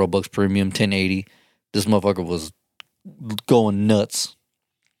 800 Robux premium, 1080. This motherfucker was going nuts.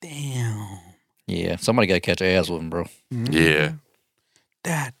 Damn. Yeah, somebody got to catch ass with him, bro. Yeah.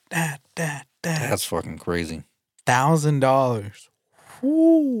 That. That's fucking crazy. $1,000.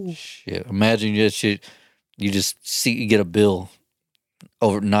 Woo. Shit. Imagine that shit. You get a bill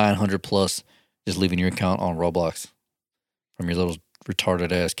over 900 plus just leaving your account on Roblox from your little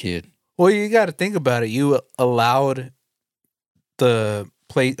retarded ass kid. Well, you got to think about it. You allowed the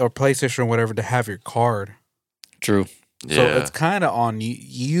PlayStation or whatever to have your card. True. So Yeah. it's kind of on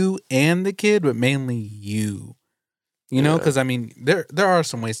you and the kid, but mainly you. You know, Yeah. because I mean, there are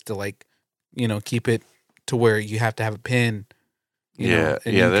some ways to like, you know, keep it to where you have to have a pin. You know, Yeah.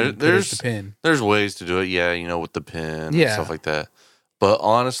 and Yeah, you can put it as there's- the pin. There's ways to do it, yeah, you know, with the pen and Yeah. stuff like that. But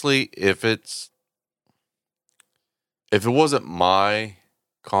honestly, if it wasn't my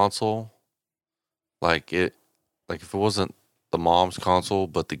console, like if it wasn't the mom's console,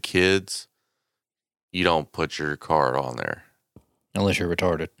 but the kids, you don't put your card on there. Unless you're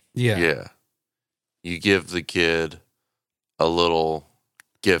retarded. Yeah. You give the kid a little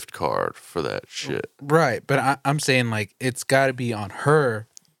gift card for that shit. Right. But I'm saying like it's got to be on her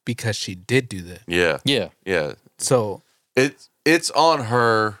because she did do that. Yeah. Yeah. Yeah. So It's on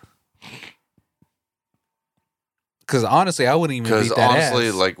her because honestly, I wouldn't even because beat that honestly,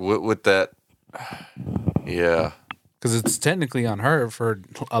 ass. like with that, yeah. Because it's technically on her for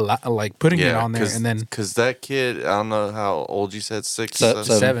a lot, like putting it on there, and then because that kid, I don't know how old you said, six,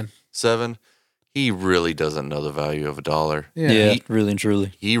 Seven. seven. he really doesn't know the value of $1. Yeah, He- really and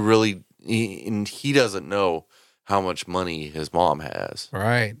truly. He doesn't know how much money his mom has.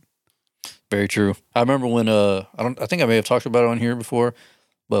 Right. Very true. I remember when I think I may have talked about it on here before,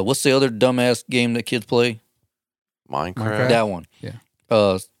 but what's the other dumbass game that kids play? Minecraft. That one.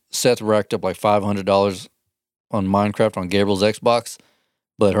 Yeah. Seth racked up like $500 on Minecraft on Gabriel's Xbox,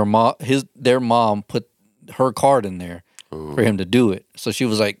 but their mom put her card in there Ooh. for him to do it. So she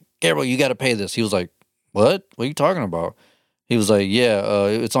was like, "Gabriel, you got to pay this." He was like, "What? What are you talking about?" He was like, "Yeah,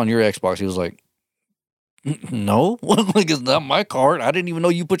 it's on your Xbox." He was like, "No, like it's not my card. I didn't even know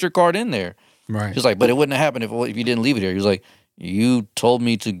you put your card in there." Right. He's like, "But it wouldn't have happened if you didn't leave it here." He was like, "You told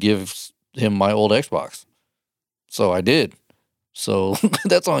me to give him my old Xbox, so I did. So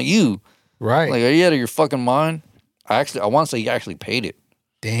that's on you." Right. Like, are you out of your fucking mind? I want to say you actually paid it.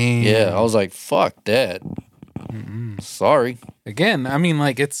 Damn. Yeah, I was like, fuck that. Sorry. Again, I mean,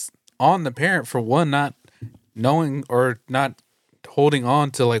 like it's on the parent for one, not knowing or not holding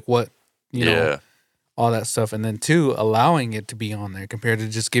on to like what you know, all that stuff, and then two, allowing it to be on there compared to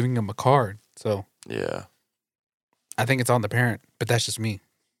just giving them a card. So Yeah. I think it's on the parent, but that's just me.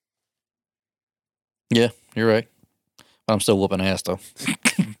 Yeah, you're right. But I'm still whooping ass though.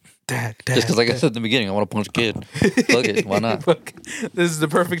 Just because, like I said in the beginning, I want to punch a kid. Fuck it, why not? Fuck. This is the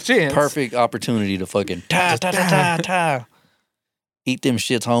perfect chance. Perfect opportunity to fucking ta. Eat them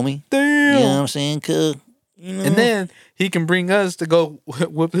shits, homie. Damn. You know what I'm saying? Cuz. And then he can bring us to go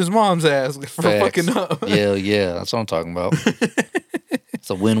whip his mom's ass for Facts. fucking up. Yeah, that's what I'm talking about. It's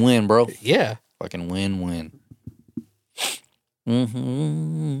a win-win, bro. Yeah. Fucking win-win.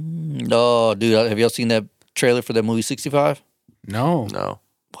 Oh, dude, have y'all seen that trailer for that movie 65? No. No.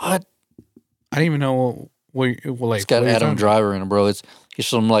 What? I didn't even know what like. It's got what you're Adam talking Driver in it, bro. He's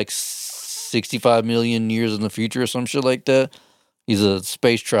from like 65 million years in the future or some shit like that. He's a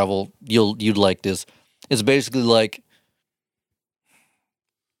space travel. You'd like this. It's basically like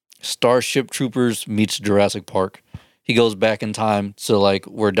Starship Troopers meets Jurassic Park. He goes back in time to like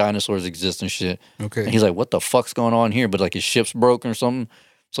where dinosaurs exist and shit. about. Okay. And he's like, what the fuck's going on here? But like his ship's broken or something.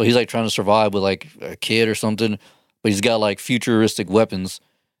 So he's like trying to survive with like a kid or something. But he's got like futuristic weapons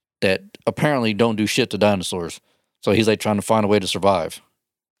that apparently don't do shit to dinosaurs. So he's like trying to find a way to survive.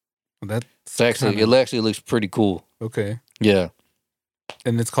 That's It actually looks pretty cool. okay. Yeah.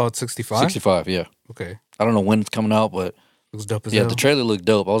 And it's called 65? 65, yeah. Okay. I don't know when it's coming out, but Looks dope as yeah, hell. the trailer looked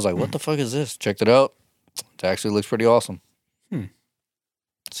dope. I was like, what the fuck is this? Checked it out. It actually looks pretty awesome. Hmm.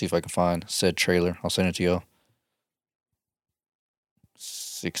 See if I can find said trailer. I'll send it to y'all.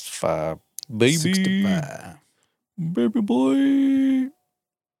 65. Baby. 65. Baby boy.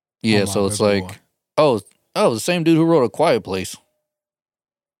 Yeah, Oh, so my it's baby like, boy. the same dude who wrote A Quiet Place.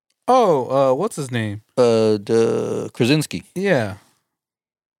 Oh, what's his name? The Krasinski. Yeah,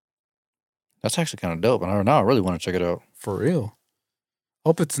 That's actually kind of dope. And now I really want to check it out. for real.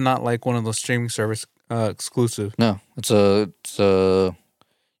 Hope it's not like one of those streaming service exclusive. No, it's a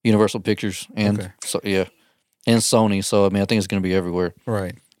Universal Pictures and Okay. so yeah, and Sony. So I mean, I think it's gonna be everywhere.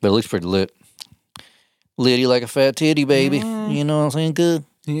 Right. But it looks pretty lit. Litty like a fat titty, baby. Mm. You know what I'm saying? Good.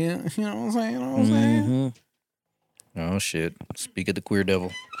 Yeah, you know what I'm saying? You know what I'm saying? Mhm. Oh shit! Speak of the queer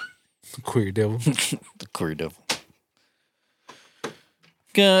devil. Queer devil. The queer devil.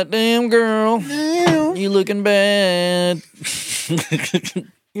 Goddamn girl, you looking bad.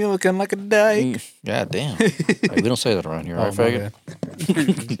 You're looking like a dyke. God damn. Hey, we don't say that around here, right, my faggot?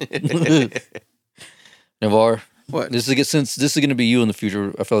 bad. Navar, What? since this is going to be you in the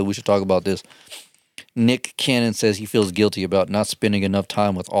future, I feel like we should talk about this. Nick Cannon says he feels guilty about not spending enough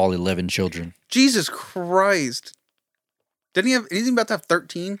time with all 11 children. Jesus Christ. Didn't he have anything about to have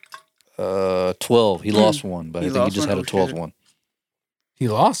 13? 12. He lost one, but He I think he lost just one? had a Oh, 12th shit. one. He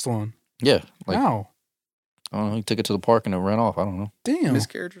lost one. Yeah. Like, Wow. I don't know. He took it to the park and it ran off. I don't know. Damn.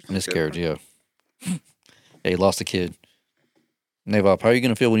 Miscarriage or something? Miscarriage, yeah. Yeah, he lost a kid. Navop, how are you going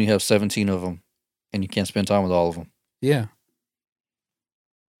to feel when you have 17 of them and you can't spend time with all of them? Yeah.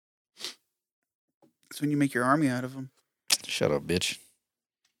 That's when you make your army out of them. Shut up, bitch.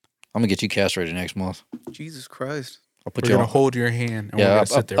 I'm going to get you castrated next month. Jesus Christ. I'll put We're you gonna on. hold your hand. And we're Yeah, gonna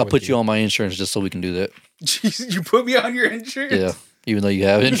sit there I'll with put you on my insurance just so we can do that. Jesus, you put me on your insurance? Yeah, even though you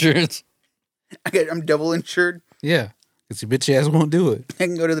have insurance. I'm double insured. Yeah. Because your bitch ass won't do it. I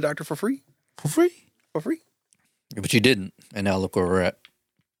can go to the doctor for free. For free. For free. But you didn't, and now look where we're at.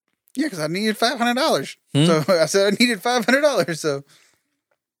 Yeah, because I needed $500. Hmm? So I said I needed $500. So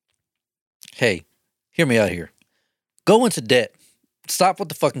Hey, hear me out here. Go into debt. Stop with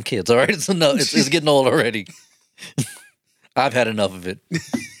the fucking kids, all right? It's getting old already. I've had enough of it.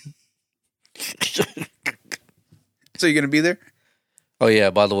 So you're gonna be there? Oh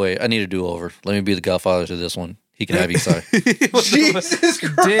yeah, by the way, I need a do-over. Let me be the godfather to this one. He can have Isai. Jesus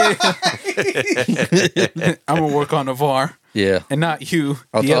Christ. Damn. I'm gonna work on Navar Yeah. and not you.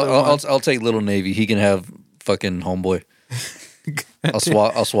 I'll, the other one. I'll take Little Navy. He can have fucking Homeboy. I'll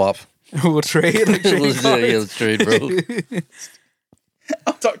swap. We'll trade. Like, trade Let's cards. trade, bro.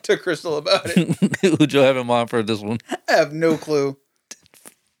 I'll talk to Crystal about it. Who'd you have in mind for this one? I have no clue.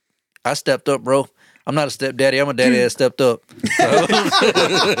 I stepped up, bro. I'm not a stepdaddy. I'm a daddy that stepped up.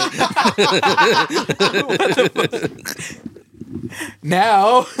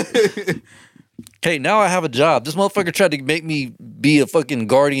 Now. Hey, now I have a job. This motherfucker tried to make me be a fucking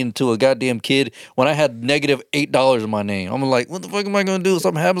guardian to a goddamn kid when I had negative $8 in my name. I'm like, what the fuck am I going to do if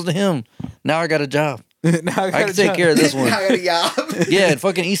something happens to him? Now I got a job. Now I can take care of this one. I got a job. Yeah, and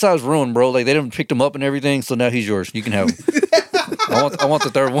fucking Esau's ruined, bro. Like, they didn't pick him up and everything, so now he's yours. You can have him. I want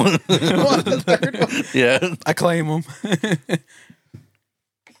the third one. Yeah. I claim him.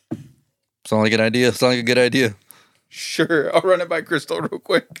 Sound like an idea? Sound like a good idea? Sure, I'll run it by Crystal real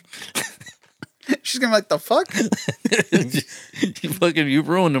quick. She's gonna be like, the fuck? You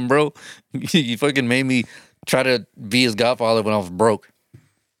ruined him, bro. You fucking made me try to be his godfather when I was broke.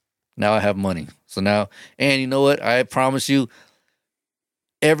 Now I have money. So now, and you know what? I promise you,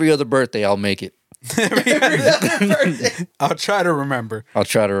 every other birthday I'll make it. I'll try to remember. I'll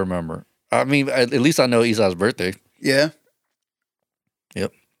try to remember. I mean, at least I know Esau's birthday. Yeah.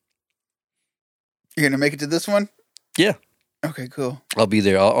 Yep. You're gonna make it to this one? Yeah. Okay, cool. I'll be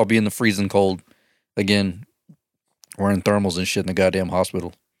there. I'll be in the freezing cold again, wearing thermals and shit in the goddamn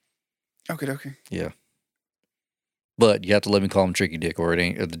hospital. Okay. Yeah. But you have to let me call him Tricky Dick or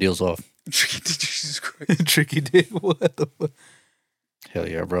the deal's off. Jesus Christ. Tricky dick. What the fuck? Hell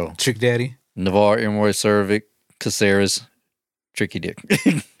yeah, bro. Trick daddy. Navar, Emory, Cervic, Caceres, Tricky Dick.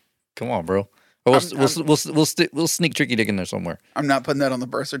 Come on, bro. Or we'll sneak Tricky Dick in there somewhere. I'm not putting that on the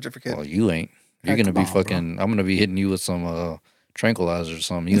birth certificate. Well, you ain't. You're Hey, gonna come be on, fucking. I'm gonna be hitting you with some tranquilizers or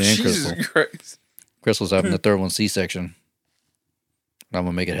something. You and Jesus Crystal. Christ. Crystal's having the third one C-section. I'm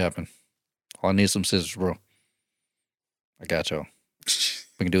gonna make it happen. All I need is some scissors, bro. I got y'all.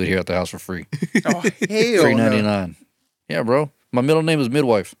 We can do it here at the house for free. Oh, hell $3.99. Yeah, bro. My middle name is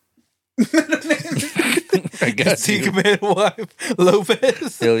Midwife. I got Zeke you. midwife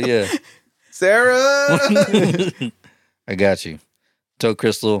Lopez. Hell yeah. Sarah. I got you. Tell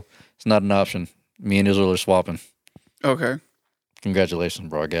Crystal it's not an option. Me and Israel are swapping. Okay. Congratulations,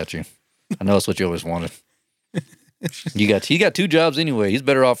 bro. I got you. I know it's what you always wanted. He got 2 jobs anyway. He's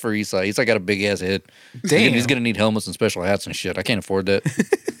better off for Esau. Esau got a big ass head. Damn. He's gonna need helmets and special hats and shit. I can't afford that.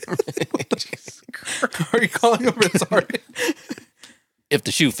 Are you calling him retarded? If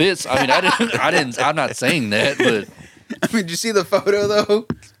the shoe fits, I mean, I'm not saying that, but I mean, did you see the photo though?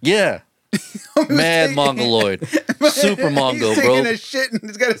 yeah. Mad mongoloid. Super mongo, He's taking bro. a shit and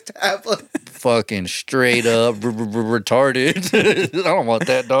he's got his tablet. Fucking straight up retarded. I don't want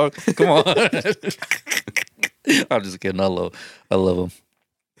that, dog. Come on. I'm just kidding. I love him.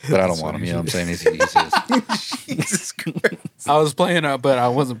 But I don't want him. You know what I'm saying? He's Jesus Christ. I was playing, but I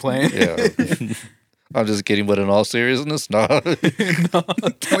wasn't playing. yeah. I'm just kidding, but in all seriousness, no. No,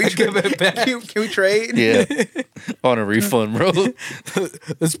 Can we give it back. Can we trade? Yeah. On a refund, bro.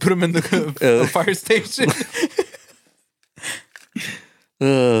 Let's put him in the fire station.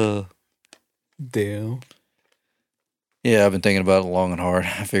 Damn. Yeah, I've been thinking about it long and hard.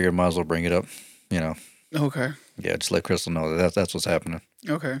 I figured I might as well bring it up. You know. Okay. Yeah, just let Crystal know that that's what's happening.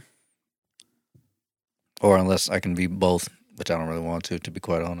 Okay. Or unless I can be both, which I don't really want to be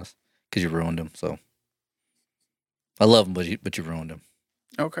quite honest. Because you ruined him, so. I love him, but you ruined him.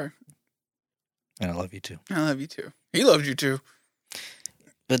 Okay. And I love you too. I love you too. He loves you too.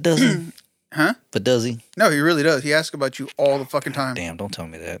 But does he? Huh? But does he? No, he really does. He asks about you all the fucking time. Damn, don't tell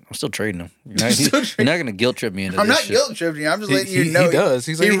me that. I'm still trading him. You're Still you're not going to guilt trip me into I'm this not shit. guilt tripping you. I'm just letting you know. He does.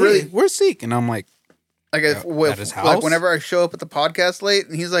 He's he like, really- hey, we're Zeke. And I'm like, Like, at his house? like whenever I show up at the podcast late,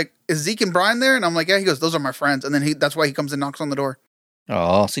 and he's like, "Is Zeke and Brian there?" And I'm like, "Yeah." He goes, "Those are my friends." And then that's why he comes and knocks on the door.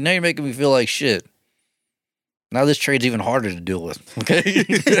 Oh, see, now you're making me feel like shit. Now this trade's even harder to deal with. Okay?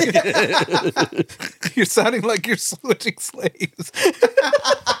 you're sounding like you're switching slaves.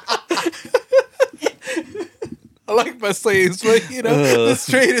 I like my slaves, but this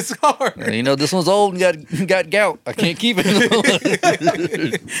trade is hard. You know, this one's old and got gout. I can't keep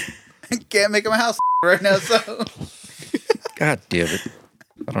it. Can't make him a house right now. So God damn it.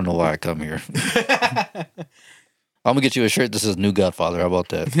 I don't know why I come here. I'm going to get you a shirt that says New Godfather. How about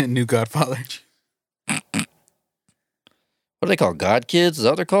that? New Godfather. What do they call God Kids? Is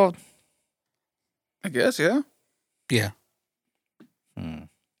that what they're called? I guess, yeah. Yeah.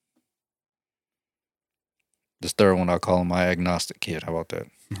 This third one, I'll call him my agnostic kid. How about that?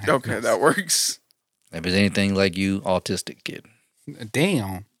 Okay, that works. If it's anything like you, autistic kid.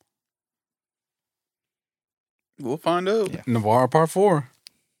 Damn. We'll find out. Yeah. Navarre Part 4.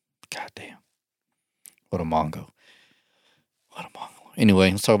 God damn. What a Mongo. What a Mongo.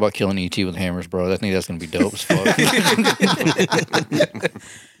 Anyway, let's talk about killing ET with hammers, bro. I think that's going to be dope as fuck.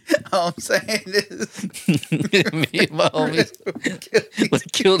 All I'm saying is, Me and my homies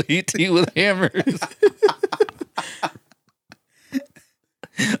killed ET with hammers.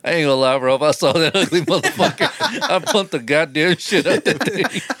 I ain't gonna lie, bro. If I saw that ugly motherfucker, I pumped the goddamn shit out that thing.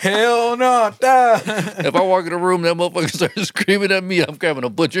 Hell no. Die. If I walk in a room, that motherfucker starts screaming at me, I'm grabbing a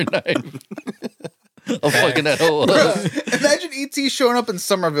butcher knife. I'm fucking that hoe up. Bruh, imagine ET showing up in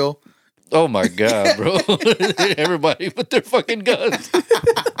Somerville. Oh my God, bro. Everybody with their fucking guns.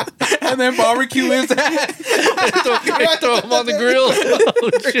 And then barbecue his ass. Throw him on the grill. Oh,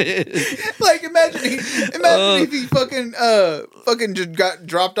 shit. Like, imagine if he fucking just got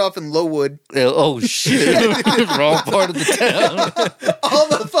dropped off in Lowood. Oh, shit. Wrong part of the town. All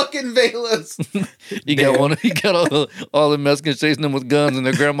the fucking Velas. You got all the Mexicans chasing them with guns and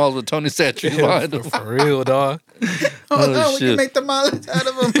their grandmas with Tony Satcheries behind them. For real, dog. Oh, no, we shit. can make tamales out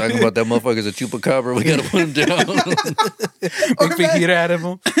of them. Talking about that motherfucker's a chupacabra. We gotta put him down. Big fajita out of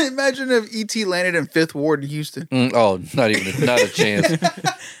him. Imagine if ET landed in 5th Ward in Houston. Not a chance.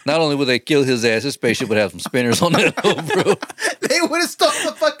 Not only would they kill his ass, his spaceship would have some spinners on that hoe, bro. They would have stolen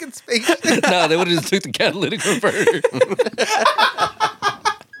the fucking spaceship. Nah, they would have just took the catalytic converter.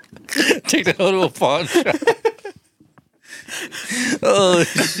 Take that hoe to a pawn shop. Oh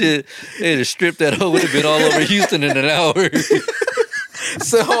shit! They'd have stripped that hoe. Would have been all over Houston in an hour.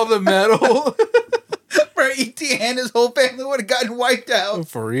 Sell all the metal. Bro, ET and his whole family would have gotten wiped out.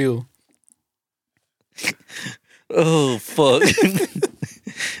 For real. Oh fuck!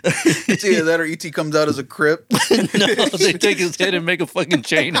 It's either that or ET comes out as a crip. No, they take his head and make a fucking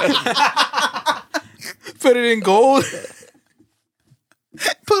chain out of it. Put it in gold.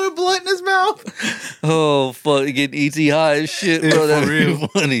 Put a blunt in his mouth. Oh fuck! Getting ET high as shit, bro. For That's real. real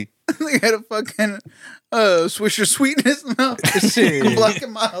funny. They had a fucking Swisher Sweet in his mouth. Shit. Black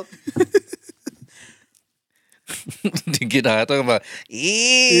him out. To get high, talking about.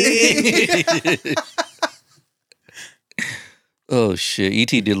 Oh shit! ET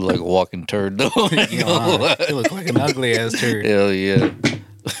did look like a walking turd though. It looked like an ugly ass turd. Hell yeah!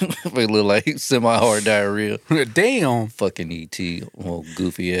 It look like semi-hard diarrhea. Damn. Fucking ET, oh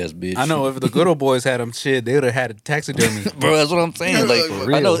goofy ass bitch. I know if the good old boys had him shit, they would have had a taxidermy. Bro, that's what I'm saying. Like,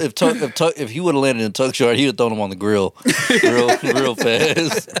 For I know real. if he would have landed in Tuck Yard, he would have thrown him on the grill, real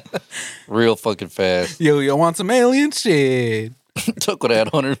fast, real fucking fast. Yo, want some alien shit? Tuck would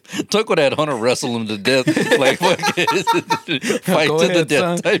have had Hunter wrestle him to death, like fucking fight Go to the ahead, death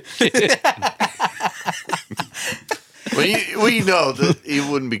son. type shit. We know that he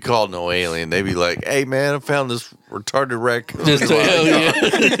wouldn't be called no alien. They'd be like, "Hey man, I found this retarded raccoon." Just to hell yeah.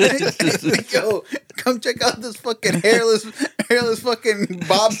 Yo, come check out this fucking hairless fucking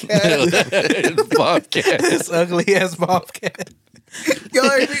bobcat. Bobcat. This ugly ass bobcat. Yo,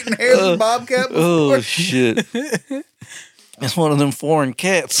 fucking hairless bobcat before? Oh shit! It's one of them foreign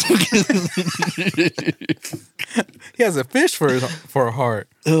cats. He has a fish for a heart.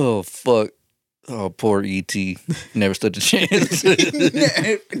 Oh fuck! Oh poor ET. Never stood a chance.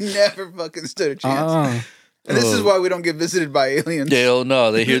 Never fucking stood a chance. Uh-uh. And this is why we don't get visited by aliens. Hell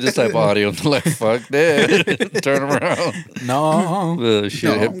no! They hear this type of audio and they're like, "Fuck that!" Turn around. No. Oh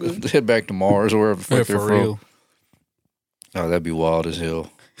shit! No, I'm head back to Mars or wherever the fuck Yeah, they're for from. real. Oh, that'd be wild as hell.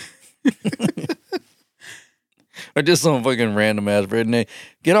 Or just some fucking random ass redneck.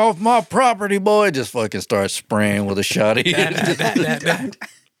 Get off my property, boy! Just fucking start spraying with a shotty.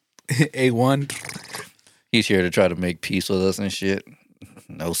 A1. He's here to try to make peace with us and shit.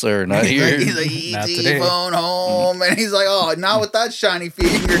 No, sir, not He's here. like, Not ET today. phone home. And he's like, oh, not with that shiny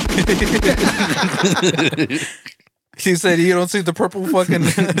finger. He said you don't see the purple fucking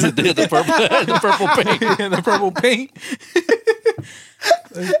the purple paint. the purple paint.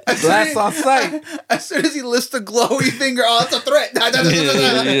 Glass on sight. As soon as he lifts the glowy finger, oh, it's a threat.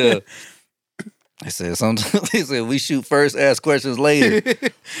 Yeah. I said sometimes they said we shoot first, ask questions later.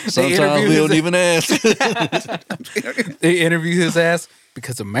 Sometimes we don't even ask. They interview his ass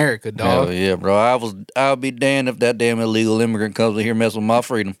because America, dog. Oh yeah, bro. I'll be damned if that damn illegal immigrant comes in here mess with my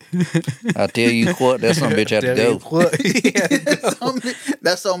freedom. I tell you what, that some bitch had to go.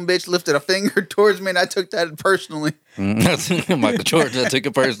 That some bitch lifted a finger towards me, and I took that personally. Michael Jordan, I took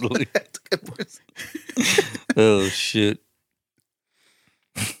it personally. Oh shit.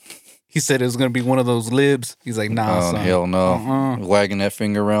 He said it was gonna be one of those libs. He's like, nah, Oh son. hell no! Uh-uh. Wagging that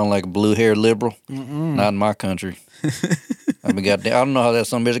finger around like a blue-haired liberal. Not in my country. I mean, goddamn, I don't know how that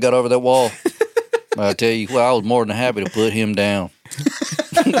some bitch got over that wall. But I tell you, well, I was more than happy to put him down.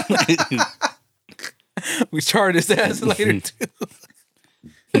 We charred his ass later too.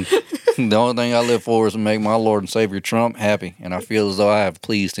 The only thing I live for is to make my Lord and Savior Trump happy, and I feel as though I have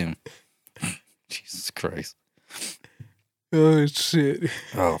pleased him. Jesus Christ! Oh shit.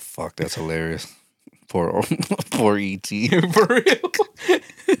 Oh fuck, that's hilarious. Poor ET. For real.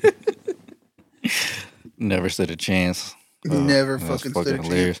 Never stood a chance. Never That's fucking stood a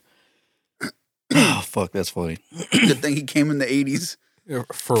hilarious. Oh fuck, that's funny. Good thing he came in the 80s.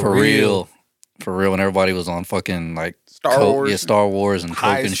 For real. For real, when everybody was on fucking like Star coke, Wars. Yeah, Star Wars and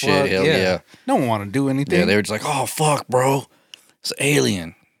High coke and as shit. fuck, Hell yeah. No one want to do anything. Yeah, they were just like, oh fuck, bro, it's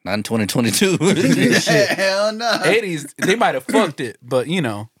alien. Not in 2022. Hell no. 80s, they might have fucked it, but you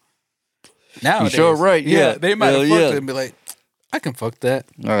know. Nowadays. sure right, yeah. They might have Hell fucked yeah. it and be like, I can fuck that.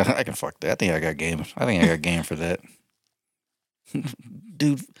 I can fuck that. I think I got game. I think I got game for that.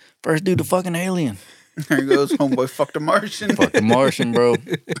 Dude, first dude, the fucking alien. There he goes. Homeboy fucked a Martian. Fuck the Martian, bro.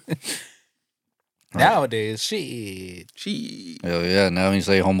 Nowadays, shit. Gee. Hell yeah. Now when you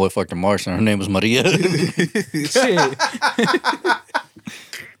say homeboy fucked the Martian, her name was Maria. Shit.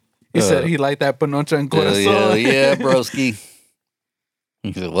 He said he liked that panocha and Hell corazon. yeah, broski.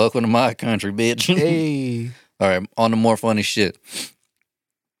 He said, welcome to my country, bitch. Hey. All right, on to more funny shit.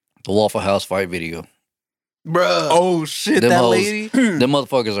 The Waffle House fight video. Bruh. Oh shit, Them that hoes- lady. Them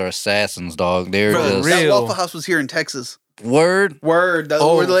motherfuckers are assassins, dog. They're Bruh, just that real. Waffle House was here in Texas. word. Word. That,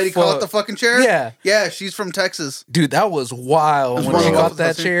 Oh, where the lady caught fuck. the fucking chair? Yeah. Yeah, she's from Texas. Dude, that was wild That's when one she of the got Waffle that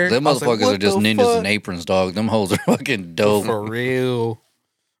House- chair. Them I was like, motherfuckers what are just the ninjas fuck? in aprons, dog. Them hoes are fucking dope. For real.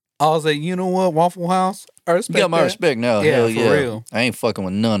 I was like, you know what, Waffle House? I You respect got my that. respect now. Yeah, Hell for yeah. real. I ain't fucking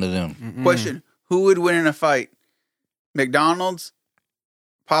with none of them. Mm-mm. Question: who would win in a fight? McDonald's,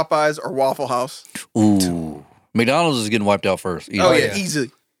 Popeyes, or Waffle House? Ooh. McDonald's is getting wiped out first. Oh Easily. yeah,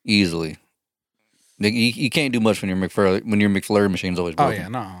 easily. Easily. You can't do much when your McFlurry machine's always Oh broken. yeah,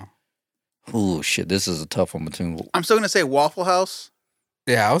 no. Ooh, shit. This is a tough one between. I'm still gonna say Waffle House.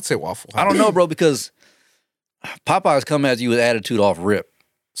 Yeah, I would say Waffle House. I don't know, bro, because Popeyes come at you with attitude off rip.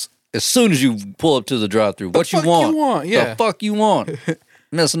 As soon as you pull up to the drive-thru, what fuck you want? you want? Yeah. The fuck you want?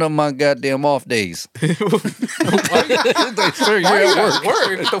 Messing up my goddamn off days. Like, sir, you're Why you at work. at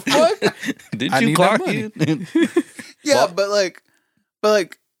work? The fuck? Did I you need clock that money. in? Yeah, but like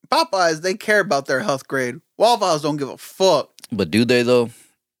Popeyes, they care about their health grade. Waffle House don't give a fuck. But do they though?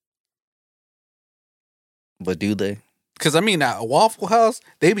 But do they? Because I mean, at a Waffle House,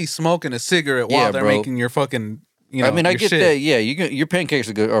 they be smoking a cigarette while Yeah, they're bro. making your fucking, you know. I mean, I your get shit. that. Yeah, your pancakes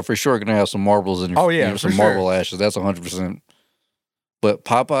are for sure gonna have some marbles in your. Oh, yeah, some for marble ashes. That's 100%. But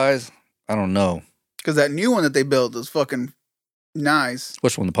Popeyes, I don't know. Because that new one that they built is fucking nice.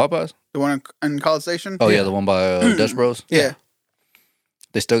 Which one? The Popeyes? The one in College Station. Oh yeah, the one by Dutch Bros. Yeah.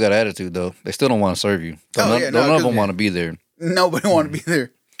 They still got attitude though. They still don't want to serve you. Oh, None, yeah, none no, of them 'cause- want to be there. Nobody want to be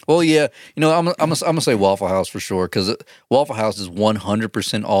there. Well, yeah, you know, I'm gonna say Waffle House for sure because Waffle House is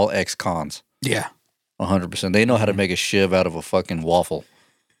 100% all ex-cons. Yeah. 100%. They know how to make a shiv out of a fucking waffle.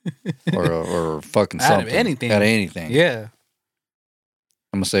 or fucking Out of something. anything. Out of anything. Yeah.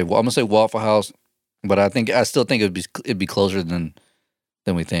 I'm gonna say Waffle House, but I still think it'd be closer than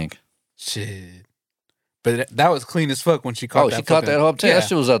we think. Shit. But that was clean as fuck when she caught that. She caught that up too. Yeah. That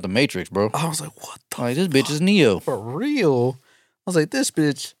shit was out the Matrix, bro. I was like, what the Like, this bitch is Neo. For real? I was like, this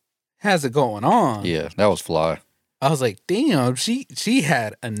bitch has it going on. Yeah, that was fly. I was like, damn, she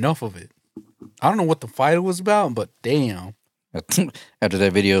had enough of it. I don't know what the fight was about, but damn. After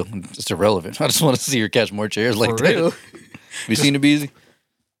that video, it's irrelevant. I just want to see her catch more chairs like For that. real. Have you seen it, Beezy?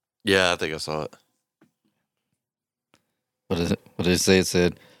 Yeah, I think I saw it. What is it? What did it say? It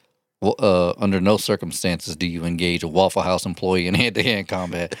said, well, under no circumstances do you engage a Waffle House employee in hand-to-hand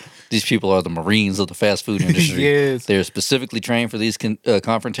combat. These people are the Marines of the fast food industry. Yes. They're specifically trained for these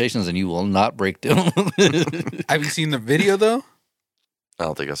confrontations, and you will not break them. Have you seen the video though? I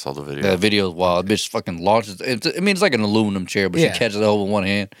don't think I saw the video. That video is wild. Bitch fucking launches. It's like an aluminum chair, but Yeah. she catches it over with one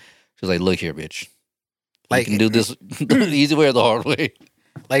hand. She's like, "Look here, bitch. Like- You can do this the easy way or the hard way."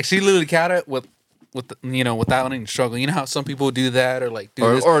 Like she literally caught it with without any struggle. You know how some people do that or like do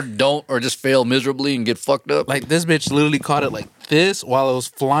this. Or just fail miserably and get fucked up. Like this bitch literally caught it like this while it was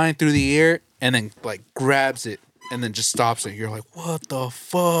flying through the air and then like grabs it and then just stops it. You're like, what the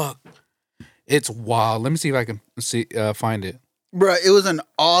fuck? It's wild. Let me see if I can find it. Bruh, it was an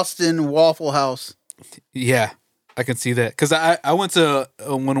Austin Waffle House. Yeah, I can see that because I went to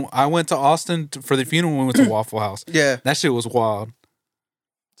when I went to Austin for the funeral. We went to Waffle House. Yeah. That shit was wild.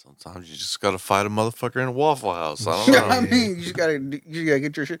 Sometimes you just gotta fight a motherfucker in a Waffle House. I don't know. I mean, you just gotta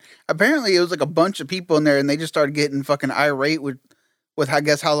get your shit. Apparently, it was like a bunch of people in there, and they just started getting fucking irate with I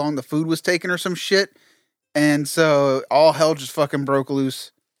guess how long the food was taking or some shit, and so all hell just fucking broke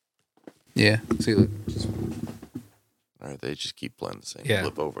loose. Yeah. See, look. All right, they just keep playing the same Yeah.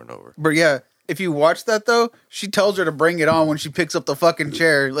 clip over and over. But yeah, if you watch that though, she tells her to bring it on when she picks up the fucking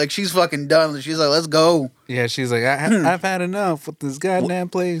chair. Like she's fucking done. She's like, "Let's go." Yeah, she's like, I've had enough with this goddamn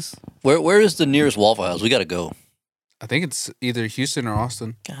place. Where is the nearest Waffle House? We got to go. I think it's either Houston or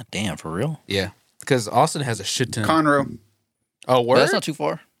Austin. God damn, for real? Yeah, because Austin has a shit ton. Conroe. Oh, word? That's not too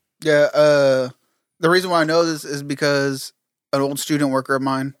far. Yeah. The reason why I know this is because an old student worker of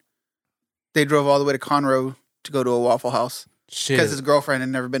mine, they drove all the way to Conroe to go to a Waffle House Shit. because his girlfriend had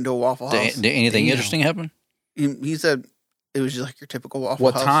never been to a Waffle House. Did anything Damn. interesting happen? He said it was just like your typical Waffle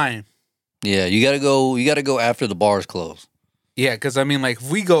What House. time? Yeah, you got to go. You got to go after the bars close. Yeah, because I mean, like, if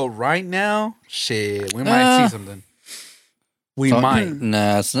we go right now, shit, we might see something. We So- might.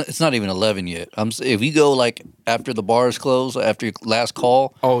 Nah, it's not even 11 yet. If you go like after the bars close, after your last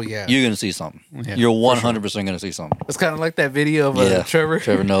call, Oh yeah, you're gonna see something. Yeah, You're for 100% gonna see something. it's kind of like that video of Yeah,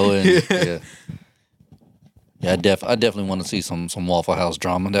 Trevor. Noah. And, Yeah. yeah, yeah. I definitely want to see some Waffle House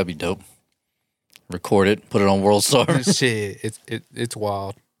drama. That'd be dope. Record it, put it on World Star. Shit, it's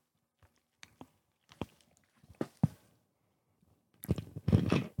wild.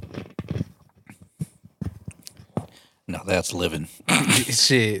 No, that's living.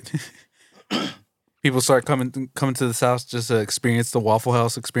 Shit. People start coming to the South just to experience the Waffle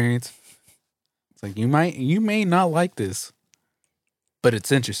House experience. It's like you may not like this, but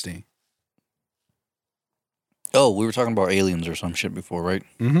it's interesting. Oh, we were talking about aliens or some shit before, right?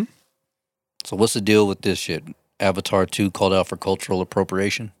 Mm-hmm. So what's the deal with this shit? Avatar 2 called out for cultural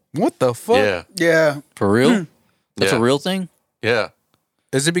appropriation. What the fuck? Yeah, Yeah. For real? That's Yeah. a real thing? yeah,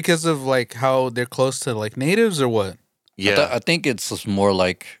 Is it because of like how they're close to like natives or what? yeah. I think it's just more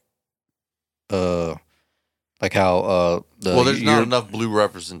like how the Well, there's not Europe- enough blue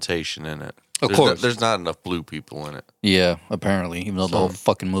representation in it. Of There's course. there's not enough blue people in it. Yeah, apparently, even though the whole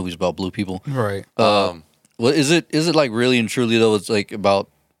fucking movie's about blue people. Right. Well, is it like really and truly though? It's like about.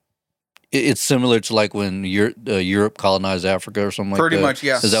 It's similar to like when Europe colonized Africa or something like that. Pretty much,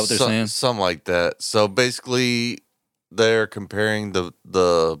 yeah. Is that what they're saying? Something like that. So basically, they're comparing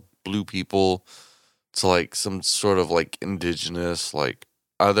the blue people to like some sort of like indigenous, like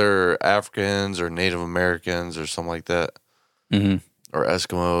either Africans or Native Americans or something like that, Mm-hmm. or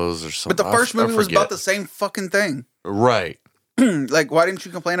Eskimos or something. But the first movie was about the forget. same fucking thing. Right. Like, why didn't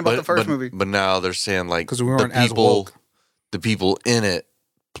you complain about the first but, movie? But now they're saying like 'Cause we weren't as woke. the people in it,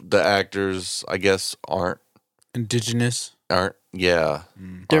 the actors, I guess, aren't. Indigenous. Yeah.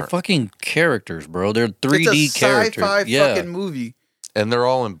 They're aren't. fucking characters, bro. They're 3D It's a characters. sci-fi Yeah, fucking movie. And they're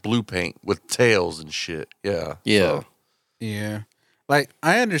all in blue paint with tails and shit. Yeah. yeah. So, Yeah. Like,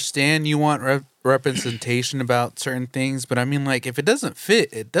 I understand you want representation about certain things, but I mean, like, if it doesn't fit,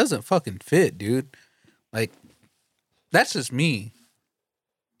 it doesn't fucking fit, dude. Like, that's just me.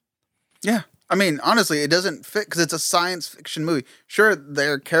 Yeah. I mean, honestly, it doesn't fit because it's a science fiction movie. Sure,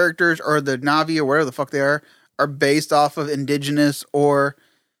 their characters or the Navi or whatever the fuck they are based off of indigenous or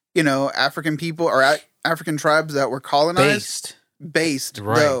African people or African tribes that were colonized. Based,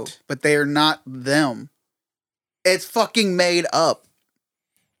 Right. though, but they are not them. It's fucking made up.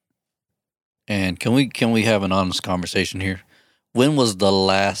 And can we have an honest conversation here? When was the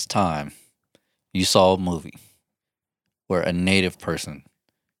last time you saw a movie where a native person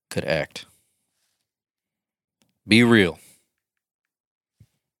could act? Be real.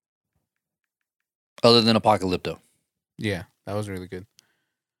 Other than Apocalypto. Yeah, that was really good.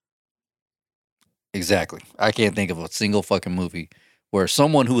 Exactly. I can't think of a single fucking movie where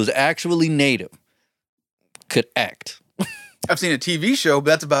someone who is actually native could act. I've seen a TV show,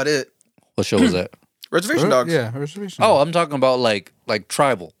 but that's about it. What show was that? Reservation Dogs. Yeah, Reservation. Oh, I'm talking about like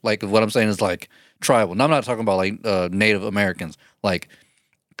tribal. Like what I'm saying is like tribal. No, I'm not talking about like Native Americans. Like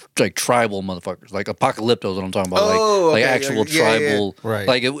tribal motherfuckers. Like Apocalypto is what I'm talking about. Oh, like okay, actual yeah, tribal. Right.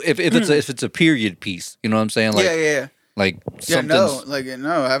 Like if it's a period piece, you know what I'm saying? Like yeah. like Yeah, something's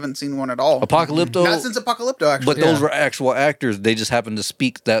no, I haven't seen one at all. Apocalypto. Not since Apocalypto, actually. But those were actual actors. They just happened to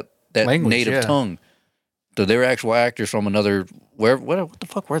speak that Language, native yeah. tongue. So they were actual actors from another. What the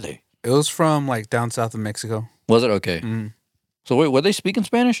fuck were they? It was from like down south of Mexico. Was it okay? Mhm. So wait, were they speaking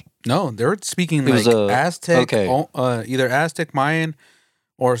Spanish? No, they were speaking It was, like Aztec, okay. Either Aztec, Mayan,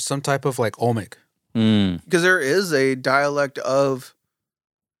 or some type of like Olmec. Mm. Because there is a dialect of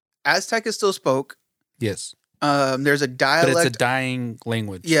Aztec is still spoke. Yes, There's a but dialect. it's a dying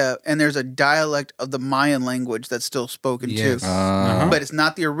language. Yeah, and there's a dialect of the Mayan language that's still spoken Yes. too. Uh-huh. But it's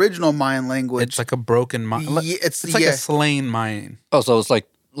not the original Mayan language. It's like a broken Mayan. Yeah, it's like yeah. a slain Mayan. Oh, so it's like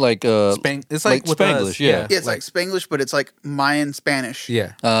It's like with Spanglish, us, yeah. Yeah, it's like Spanglish, but it's like Mayan Spanish.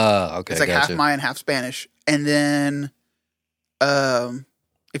 yeah. okay. It's like gotcha. half Mayan, half Spanish. And then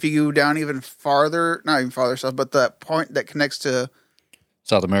if you go down even farther, not even farther south, but the point that connects to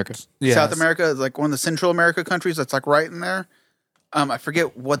South America. Yeah. South America is like one of the Central America countries that's like right in there. I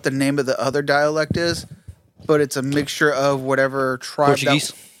forget what the name of the other dialect is, but it's a mixture of whatever tribe.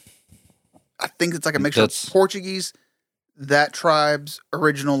 Portuguese. I think it's like a mixture That's- of Portuguese, that tribe's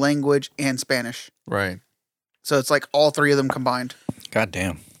original language, and Spanish. Right. So it's like all three of them combined. God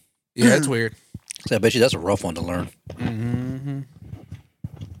damn. Yeah, it's weird. I bet you that's a rough one to learn. Mm-hmm.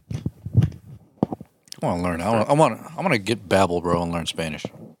 I want to learn. I want to get Babbel, bro, and learn Spanish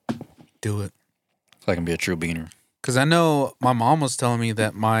so Do it. I can be a true beaner. Because I know my mom was telling me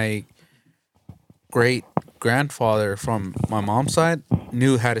that my great grandfather from my mom's side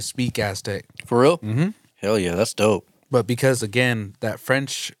knew how to speak Aztec. For real? Mm-hmm. Hell yeah, that's dope. But because, again, that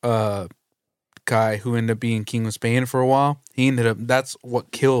French guy who ended up being king of Spain for a while, that's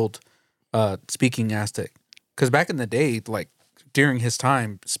what killed speaking Aztec. Because back in the day, like during his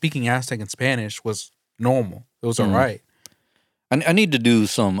time, speaking Aztec and Spanish was normal. It was all right. I need to do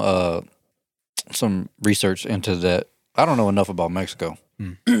some research into that. I don't know enough about Mexico.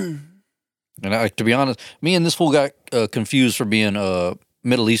 And to be honest, me and this fool got confused for being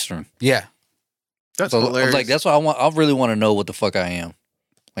Middle Eastern. Yeah. That's So I hilarious. was like, that's why I really want to know what the fuck I am.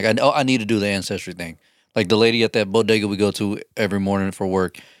 Like I need to do the ancestry thing. Like the lady at that bodega we go to every morning for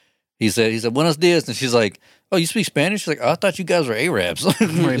work. He said, Buenos dias, and she's like, oh, you speak Spanish? She's like, oh, I thought you guys were Arabs. She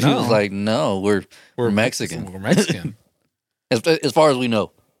no. was like, no, we're Mexican. We're Mexican. As far as we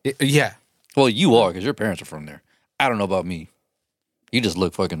know. Yeah. Well, you are because your parents are from there. I don't know about me. You just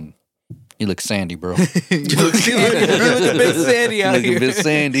look fucking. You look sandy, bro. You look a bit sandy out Look here. a bit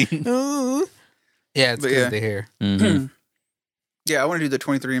sandy. Yeah, it's But because yeah. of the hair. Mhm. yeah, I want to do the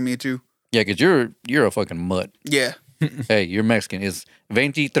 23andMe too. Yeah, because you're a fucking mutt. Yeah. Hey, you're Mexican. It's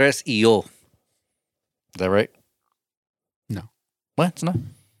 23 y. Is that right? No. What? It's not.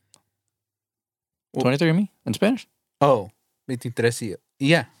 23 me in Spanish? Oh, 23.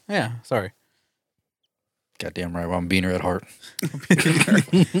 Yeah, sorry. Goddamn right. Well, I'm beaner at heart.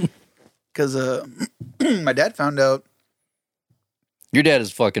 Because my dad found out. Your dad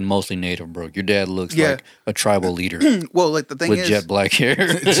is fucking mostly native, bro. Your dad looks Yeah. like a tribal leader Well, like the thing with is, jet black hair.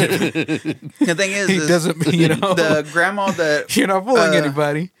 the thing is, He doesn't, the grandma that you're not fooling Uh,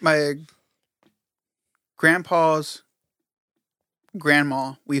 anybody. my grandpa's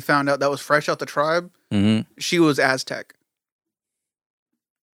grandma, we found out that was fresh out the tribe. hmm She was Aztec,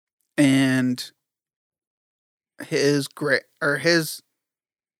 and his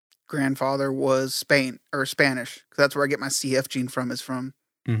grandfather was Spanish. 'Cause that's where I get my CF gene from. Is from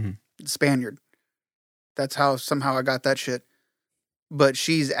Mm-hmm. Spaniard. That's how somehow I got that shit. But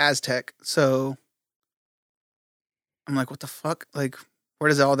she's Aztec, so I'm like, what the fuck? Like, where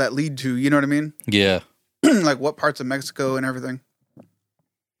does all that lead to? You know what I mean? Yeah. Like, what parts of Mexico and everything?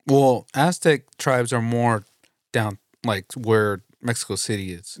 Well, Aztec tribes are more down like where Mexico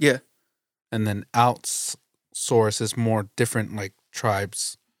City is, Yeah. and then outsource is more different like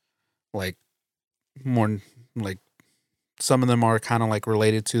tribes like more like some of them are kind of like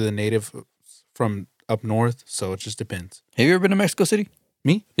related to the native from up north. So it just depends. Have you ever been to Mexico City?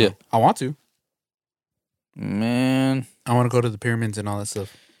 Me? Yeah. I want to. Man, I want to go to the pyramids and all that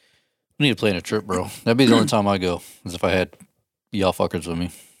stuff. we need to plan a trip, bro. That'd be the only time I go, is if I had y'all fuckers with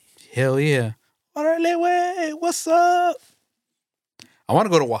me. Hell yeah. Orale, way, what's up? I want to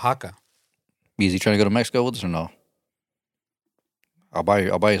go to Oaxaca. Easy trying to go to Mexico with us or no? I'll buy you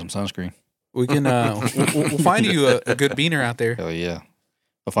some sunscreen. We can we'll find you a good beaner out there. Hell yeah.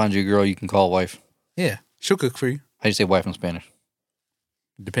 I'll find you a girl you can call wife. Yeah, she'll cook for you. How do you say wife in Spanish?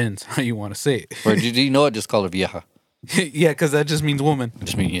 Depends how you want to say it. Or do you know it? Just call her vieja. Yeah, because that just means woman. I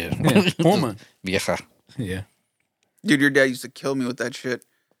just mean, yeah. Yeah, woman. Vieja. Yeah. Dude, your dad used to kill me with that shit.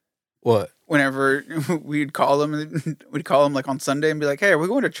 What? Whenever we'd call him like on Sunday and be like, "Hey, are we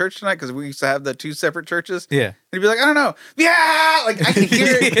going to church tonight?" Because we used to have the two separate churches. Yeah. And he'd be like, "I don't know, yeah." Like I could hear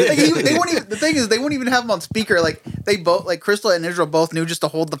it. Like, they wouldn't even. The thing is, they wouldn't even have him on speaker. Like they both, like Crystal and Israel, both knew just to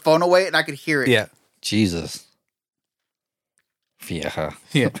hold the phone away, and I could hear it. Yeah. Jesus. Vieja.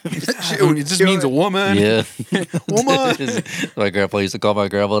 Yeah. It just means a woman. Yeah. Woman. My grandpa used to call my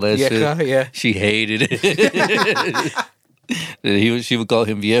grandma that shit. Yeah. She hated it. She would call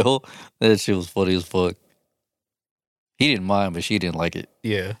him viejo. That shit was funny as fuck. He didn't mind, but she didn't like it.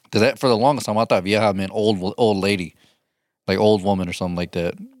 Yeah. Because that for the longest time, I thought vieja meant old lady, like old woman or something like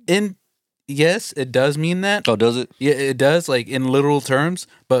that. And yes, it does mean that. Oh, does it? Yeah, it does, like in literal terms.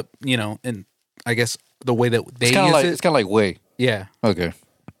 But in I guess the way that they It's kind use of like it. it's kind of like way. Yeah. Okay.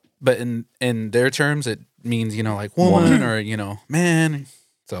 But in their terms, it means like woman or man.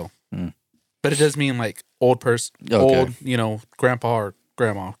 So, Mm. but it does mean like old person, Okay. old grandpa or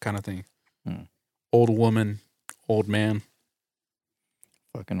grandma kind of thing. Mm. Old woman, old man.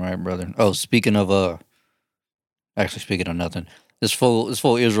 Fucking right, brother. Oh, speaking of nothing. This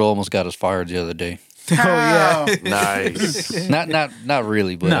fool Israel almost got us fired the other day. Oh yeah. Nice. Not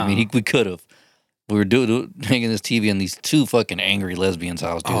really, but I No. mean, we could have. We were hanging this TV in these two fucking angry lesbians'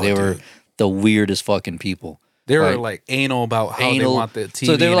 house, dude. Oh, They were dude. the weirdest fucking people. They were Like, like anal about how they want the TV.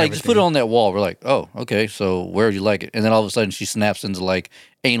 So they were and like, just put it everything. on that wall. We're like, oh, okay. So where would you like it? And then all of a sudden she snaps into like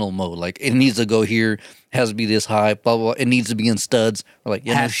anal mode. Like it needs to go here. Has to be this high. Blah blah. Blah. It needs to be in studs. We're like,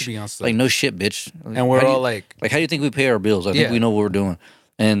 yeah, Has no to be on studs. Like no shit, bitch. And we're How do you- all like, how do you think we pay our bills? I think Yeah. we know what we're doing.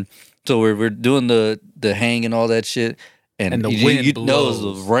 And so we're doing the hang and all that shit. And the you wind know it's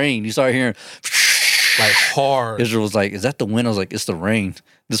blows. the rain. You start hearing. like hard. Israel was like, "Is that the wind?" I was like, "It's the rain."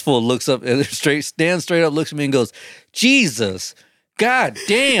 This fool looks up and stands straight up, looks at me and goes, "Jesus, God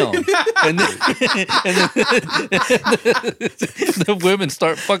damn!" and then the women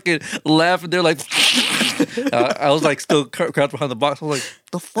start fucking laughing. They're like, I was like still crouched behind the box. I was like,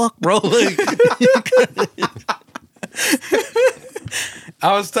 "The fuck, bro?" Like,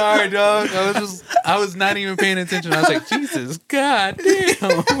 I was tired, dog. I was not even paying attention. I was like, Jesus, God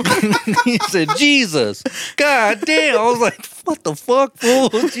damn. he said, "Jesus, God damn!" I was like, "What the fuck, fool?"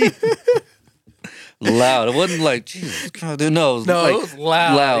 Jesus. Loud. It wasn't like, Jesus God, dude. No, it was No, like, it was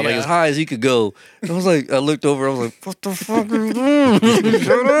loud, like yeah. as high as he could go. I was like, I looked over. I was like, "What the fuck are you doing?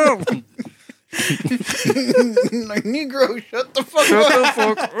 Shut up! Like Negro, shut the fuck Shut up. the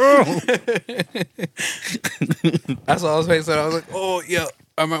fuck up!" That's what I was facing. I was like, oh, yeah,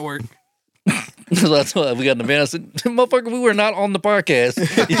 I'm at work. So that's why we got in the van. I said, "Motherfucker, we were not on the podcast.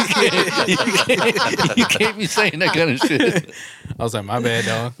 You can't be saying that kind of shit." I was like, my bad,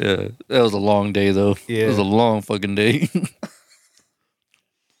 dog. Yeah, that was a long day though. Yeah. It was a long fucking day.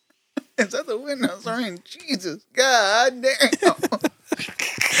 Is that the window? Sorry, Jesus, God damn.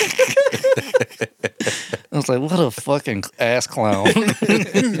 I was like, "What a fucking ass clown!"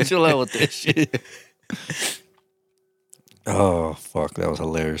 Chill out with that shit. Oh fuck, that was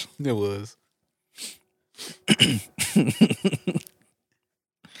hilarious. It was.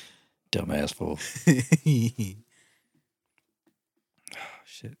 Dumbass fool.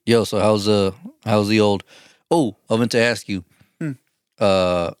 Shit. Yo, so how's the old? Oh, I meant to ask you.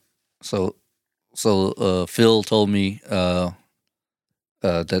 So Phil told me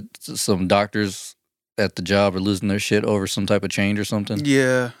that some doctors at the job are losing their shit over some type of change or something.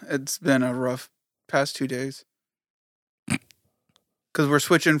 Yeah, it's been a rough past 2 days. Because we're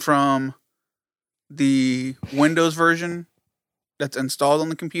switching from the Windows version that's installed on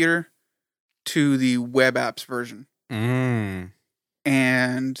the computer to the web apps version. Mm.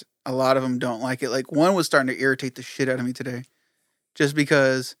 And a lot of them don't like it. Like one was starting to irritate the shit out of me today, just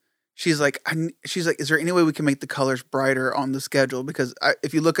because she's like, is there any way we can make the colors brighter on the schedule? Because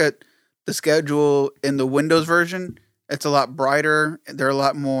if you look at the schedule in the Windows version, it's a lot brighter. They're a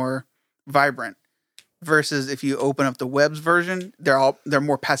lot more vibrant. versus if you open up the web's version, they're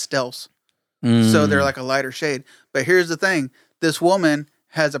more pastels. So Mm. they're like a lighter shade. But here's the thing. This woman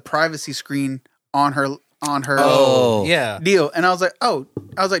has a privacy screen on her Oh. yeah. deal. And I was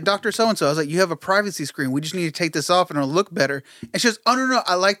like, Dr. So-and-so, I was like, you have a privacy screen. We just need to take this off and it'll look better. And she goes, oh, no,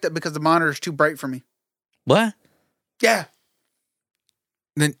 I like that because the monitor's too bright for me. What? Yeah.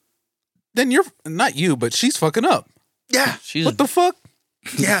 Then you're not you, but she's fucking up. Yeah. She's What the fuck?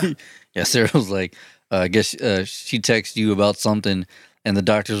 Yeah. Yeah, Sarah was like, I guess she texted you about something, and the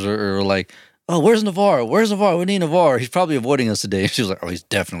doctors are like, oh, where's Navarre? Where's Navarre? We need Navarre. He's probably avoiding us today. She was like, oh, he's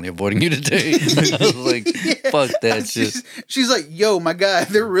definitely avoiding you today. I was like, fuck that shit. She's like, yo, my guy,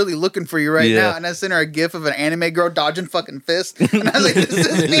 they're really looking for you right Yeah. now. And I sent her a gif of an anime girl dodging fucking fists. And I was like, this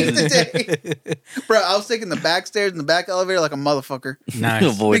is me today. Bro, I was taking the back stairs and the back elevator like a motherfucker. Nice.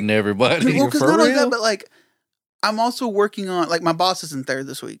 Avoiding everybody. Well, because For not only real? that, but like, I'm also working on, like, my boss isn't there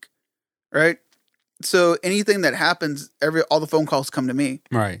this week, right? So anything that happens, all the phone calls come to me,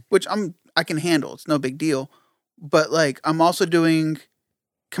 Right. which I can handle. It's no big deal. But like, I'm also doing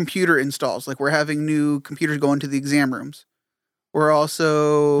computer installs. Like, we're having new computers go into the exam rooms. We're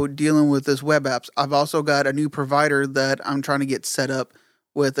also dealing with this web apps. I've also got a new provider that I'm trying to get set up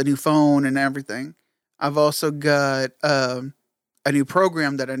with a new phone and everything. I've also got a new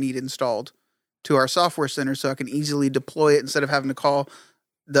program that I need installed to our software center so I can easily deploy it instead of having to call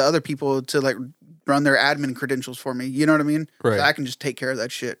the other people to like run their admin credentials for me. You know what I mean? Right. So I can just take care of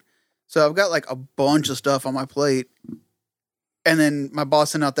that shit. So I've got like a bunch of stuff on my plate. And then my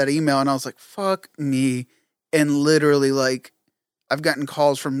boss sent out that email and I was like, fuck me. And literally like I've gotten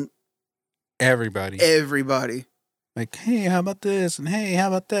calls from Everybody. everybody. Like, hey, how about this? And hey, how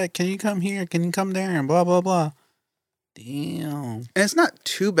about that? Can you come here? Can you come there? And blah, blah, blah. Damn. And it's not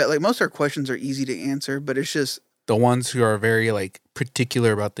too bad. Like most of our questions are easy to answer, but it's just, The ones who are very, like,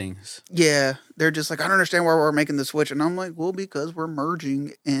 particular about things. yeah, they're just like, I don't understand why we're making the switch. And I'm like, well, because we're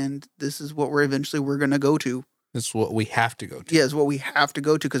merging and this is what we're going to go to. This is what we have to go to. Yeah, it's what we have to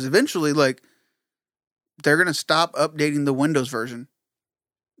go to. Because eventually, like, they're going to stop updating the Windows version.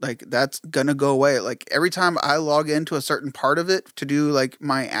 Like, that's going to go away. Like, every time I log into a certain part of it to do, like,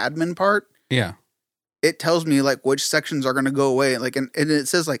 my admin part, Yeah. it tells me, like, which sections are going to go away. Like, and it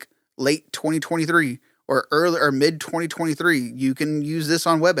says, like, late 2023 or early or mid 2023. You can use this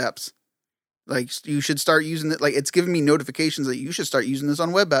on web apps. Like, you should start using it. Like, it's giving me notifications that you should start using this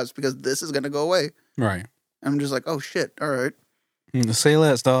on web apps because this is going to go away. Right. I'm just like, oh, shit. All right. Say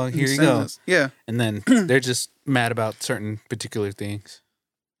less, dog. Here you Send go. this. Yeah. And then they're just mad about certain particular things.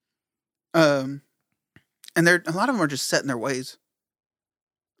 And they're a lot of them are just set in their ways.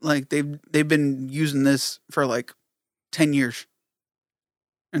 Like they've been using this for like 10 years.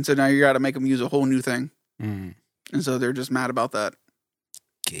 And so now you got to make them use a whole new thing. Mm. And so they're just mad about that.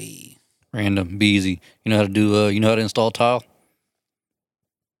 Gay. Random, be easy. You know how to do, you know how to install tile?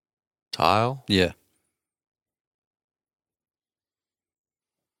 Tile? Yeah.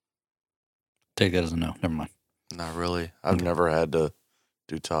 Take that as a no. Never mind. Not really. I've never had to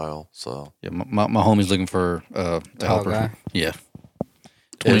do tile, so. Yeah, my homie's looking for a Tile helper. guy? Yeah.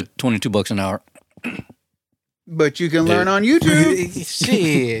 22 bucks an hour. But you can learn on YouTube.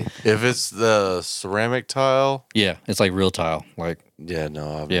 Shit. If it's the ceramic tile, Yeah, it's like real tile. Like, yeah,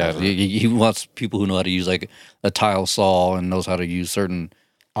 no, I've yeah, never. he wants people who know how to use like a tile saw and knows how to use certain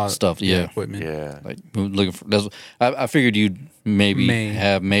stuff. Yeah. Equipment. Yeah. Like who looking for that's I figured you'd maybe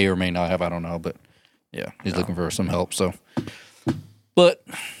May. may or may not have, I don't know, but yeah, he's looking for some help. So, but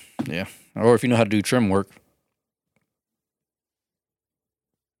yeah, or if you know how to do trim work,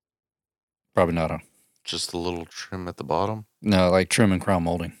 probably not. Just a little trim at the bottom. No, like trim and crown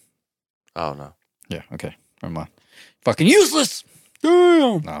molding. Oh, no. Yeah, okay, never mind. Fucking useless.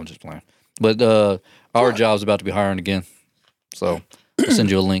 Damn. No, I'm just playing. But our job's about to be hiring again, so I'll send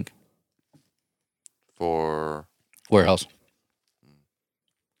you a link. For Warehouse.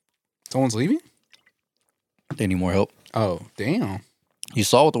 Someone's leaving? They need more help. Oh, damn. You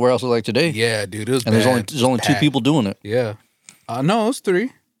saw what the warehouse looked like today. Yeah, dude. It was And bad. there's only two Packed. people doing it. Yeah. No, it was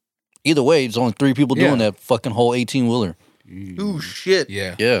 3. Either way, there's only 3 people doing Yeah. that fucking whole 18-wheeler. Ooh, shit.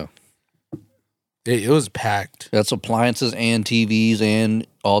 Yeah. Yeah. It was packed. That's appliances and TVs and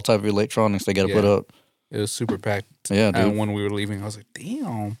all type of electronics they got to put Yeah. up. It was super packed. Yeah, dude. And when we were leaving, I was like,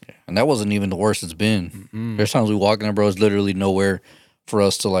 damn. And that wasn't even the worst it's been. Mm. There's times we walk in there, bro, it's literally nowhere for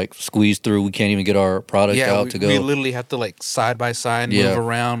us to like squeeze through. We can't even get our product Yeah, out we, to go. we literally have to like side by side Yeah. move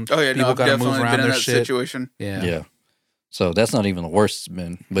around. Oh, yeah. People No, I've gotta definitely move around been in their that shit. situation. Yeah. Yeah. So that's not even the worst it's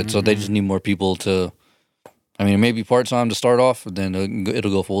been. But so they just need more people to, I mean, maybe part time to start off, and then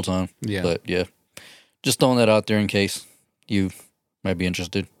it'll go full time. Yeah. But yeah, just throwing that out there in case you might be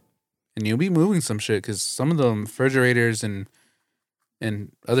interested. and you'll be moving some shit because some of them refrigerators and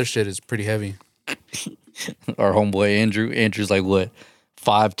other shit is pretty heavy. Our homeboy Andrew's like what,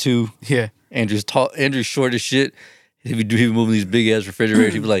 5'2". Yeah. Andrew's tall. Andrew's short as shit. If you do he moving these big ass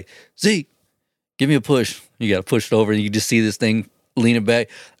refrigerators, he'd be like, Zeke, give me a push. You gotta push it over, and you just see this thing leaning back.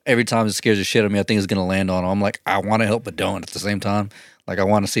 Every time it scares the shit out of me, I think it's gonna land on him. I'm like, I want to help, but don't at the same time. Like I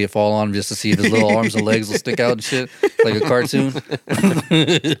want to see it fall on him just to see if his little arms and legs will stick out and shit, like a cartoon.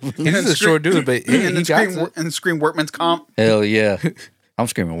 He's a short dude, but he and then got scream Workman's Comp. Hell yeah. I'm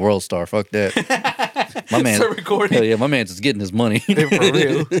screaming World Star. Fuck that. My man. Start recording. Hell yeah, my man's just getting his money. For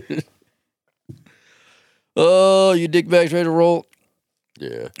real. Oh, you dick bags ready to roll?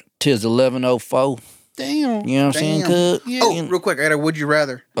 Yeah. 'Tis 11:04. Damn. You know what I'm saying, cuz? Yeah. Oh, real quick, I got a would you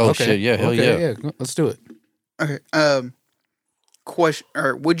rather. Oh Okay. shit, yeah, hell yeah. Yeah, let's do it. Okay. Question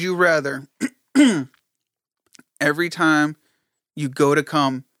or would you rather every time you go to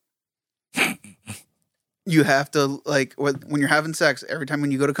come, you have to like when you're having sex, every time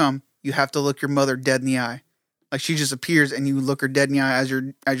when you go to come, you have to look your mother dead in the eye. Like she just appears and you look her dead in the eye as you're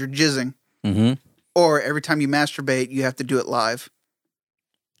jizzing. Mm-hmm. Or every time you masturbate, you have to do it live.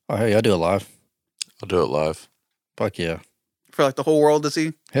 Oh hey, I do it live. I'll do it live. Fuck yeah. For like the whole world to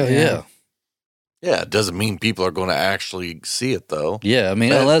see. Hell Yeah. yeah. Yeah, it doesn't mean people are going to actually see it though. Yeah, I mean,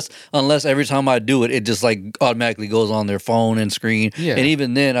 But- unless every time I do it, it just like automatically goes on their phone and screen. Yeah. And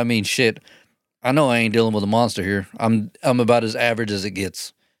even then, I mean, shit, I know I ain't dealing with a monster here. I'm about as average as it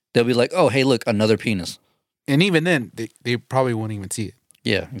gets. They'll be like, oh, hey, look, another penis. And even then, they probably won't even see it.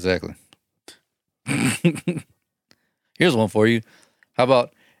 Yeah, exactly. Here's one for you. How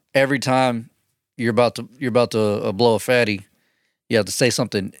about every time you're about to blow a fatty, you have to say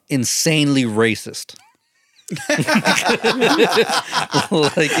something insanely racist.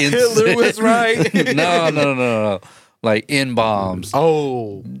 Like Hitler was right. No. Like N-bombs.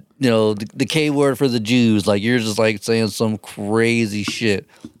 Oh. You know, the K word for the Jews. Like you're just like saying some crazy shit.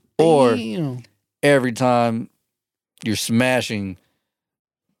 Or Damn. every time you're smashing,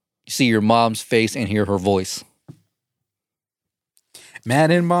 you see your mom's face and hear her voice.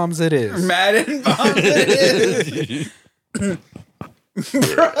 Madden bombs it is. Madden bombs it is. Bro,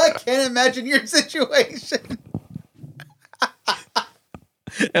 I can't imagine your situation.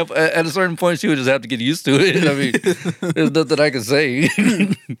 At a certain point, she would just have to get used to it. I mean, there's nothing I can say.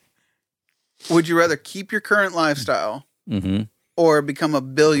 Would you rather keep your current lifestyle Mm-hmm. or become a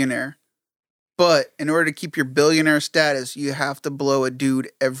billionaire? But in order to keep your billionaire status, you have to blow a dude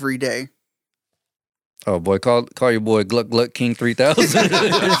every day. Oh boy, call your boy Gluck Gluck King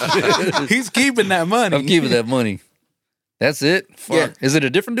 3000. He's keeping that money. I'm keeping that money. That's it. Fuck. Yeah. Is it a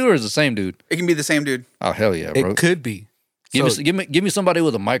different dude or is it the same dude? It can be the same dude. Oh hell yeah, bro. It could be. Give me somebody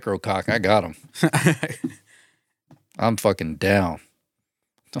with a micro cock. I got him. I'm fucking down.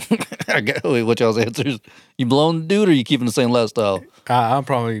 Wait, what y'all's answers? You blowing the dude or you keeping the same lifestyle? I'm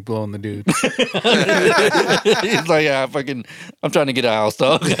probably blowing the dude. He's like, yeah, I'm trying to get a house,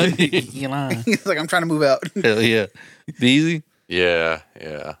 dog. You lying. He's like, I'm trying to move out. Hell yeah. Be easy. Yeah.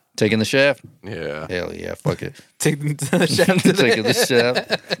 Taking the shaft? Yeah. Hell yeah, fuck it. Taking the shaft to the Taking the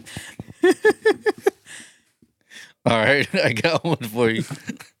shaft. All right, I got one for you.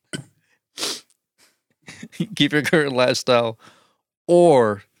 Keep your current lifestyle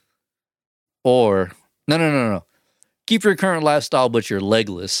or no. Keep your current lifestyle, but you're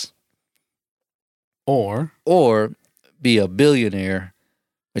legless. Or Be a billionaire,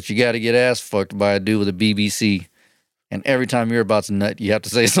 but you got to get ass fucked by a dude with a BBC. And every time you're about to nut, you have to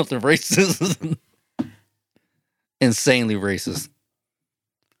say something racist. Insanely racist.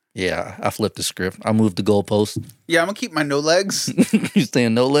 Yeah, I flipped the script. I moved the goalpost. Yeah, I'm gonna keep my no legs. You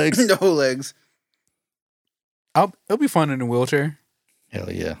staying no legs? No legs. it'll be fun in a wheelchair.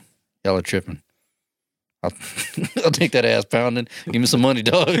 Hell yeah. Y'all are tripping. I'll take that ass pounding. Give me some money,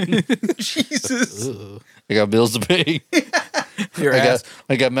 dog. Jesus. Ugh. I got bills to pay. Your ass.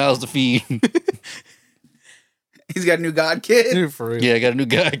 I got mouths to feed. He's got a new god kid. Dude, for real. Yeah, I got a new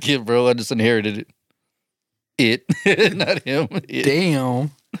guy kid, bro. I just inherited it. Not him. It.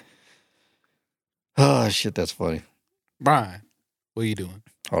 Damn. Oh, shit, that's funny. Brian, what are you doing?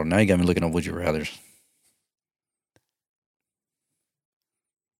 Oh, now you got me looking up Would You Rathers.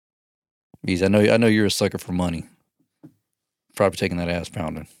 Bees, I know you're a sucker for money. Probably taking that ass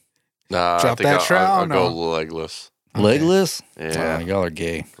pounding. Nah, Drop I think that I'll trowel, go no? legless. Okay. Legless? Yeah, Oh, y'all are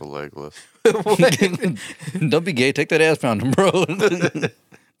gay. go legless. Don't be gay. Take that ass pounding, bro.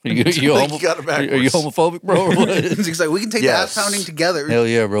 you got it are you homophobic, bro? Or what? He's like, we can take Yes. the ass pounding together. Hell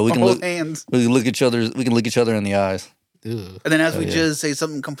yeah, bro. We can Hold look. hands. We can look each other. We can look each other in the eyes. Ugh. And then as we yeah. just say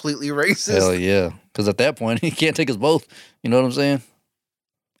something completely racist. Hell yeah. Because at that point, he can't take us both. You know what I'm saying?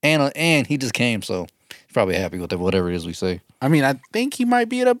 And he just came, so he's probably happy with it, whatever it is we say. I mean, I think he might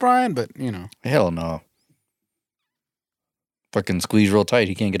beat up Brian, but Hell no. Fucking squeeze real tight.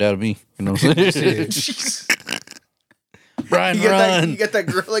 He can't get out of me. You know what I'm saying? Jesus. Brian, You run. got that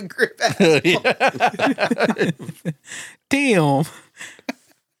gorilla grip ass. damn.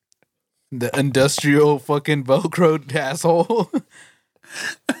 The industrial fucking Velcro asshole.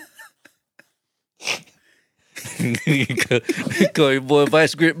 Call your boy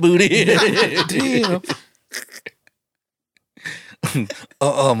Vice Grip Booty. Damn.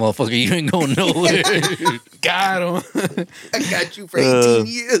 Motherfucker, you ain't going nowhere. Got him. I got you for 18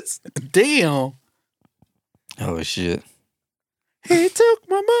 years. Damn. Oh, shit. He took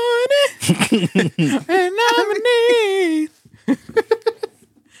my money and I'm in need.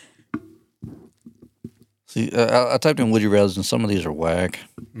 See, I typed in Would You Rather, and some of these are whack.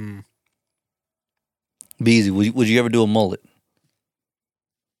 Mm. Beezy, would you ever do a mullet?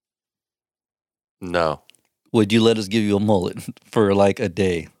 No. Would you let us give you a mullet for like a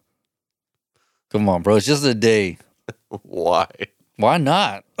day? Come on, bro. It's just a day. Why? Why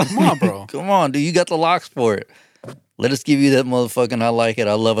not? Come on, bro. Come on, dude. You got the locks for it. Let us give you that motherfucking I like it.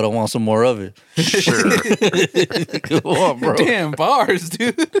 I love it. I want some more of it. Sure. Come on, bro. Damn bars,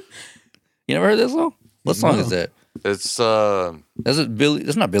 dude. You never heard that song? What song No. is that? It's Is it Billy?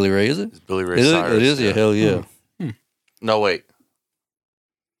 It's not Billy Ray, is it? Billy Ray Is it? Cyrus. It is. Yeah, hell yeah. No, wait.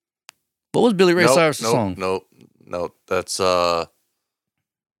 What was Billy Ray Nope, Cyrus' nope, song? Nope. That's because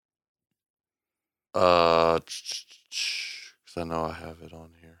I know I have it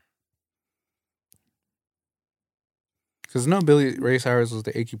on here. Because no, Billy Ray Cyrus was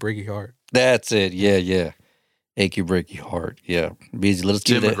the achy breaky heart. That's it. Yeah. Achy breaky heart. Yeah. Beezy, let us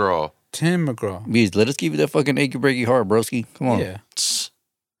give Tim you that. McGraw. Tim McGraw. Beezy, let us give you that fucking achy breaky heart, broski. Come on. Yeah.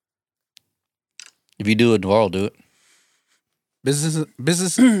 If you do it, Navarro will do it.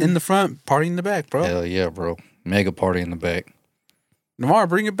 Business in the front, party in the back, bro. Hell yeah, bro. Mega party in the back. Navarro,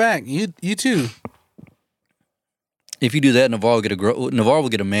 bring it back. You too. If you do that, Navarro will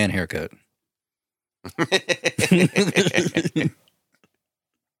get a man haircut.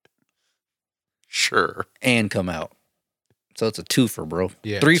 Sure. And come out. So it's a twofer, bro.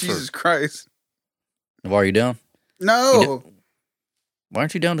 Yeah. Three Jesus for. Christ. Navarro, you down? No. Why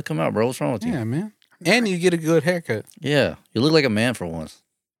aren't you down to come out, bro? What's wrong with you? Yeah, man. And you get a good haircut. Yeah. You look like a man for once.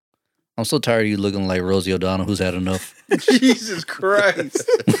 I'm so tired of you looking like Rosie O'Donnell, who's had enough. Jesus Christ.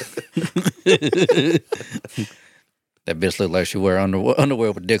 That bitch look like she wear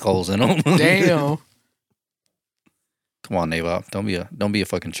underwear with dick holes in them. Damn. Come on, Navop. Don't be a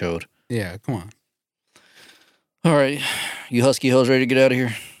fucking chode. Yeah, come on. All right. You husky hoes ready to get out of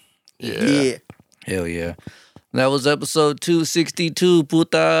here? Yeah. Hell yeah. That was episode 262,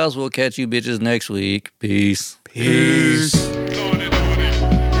 putas. We'll catch you bitches next week. Peace. Peace.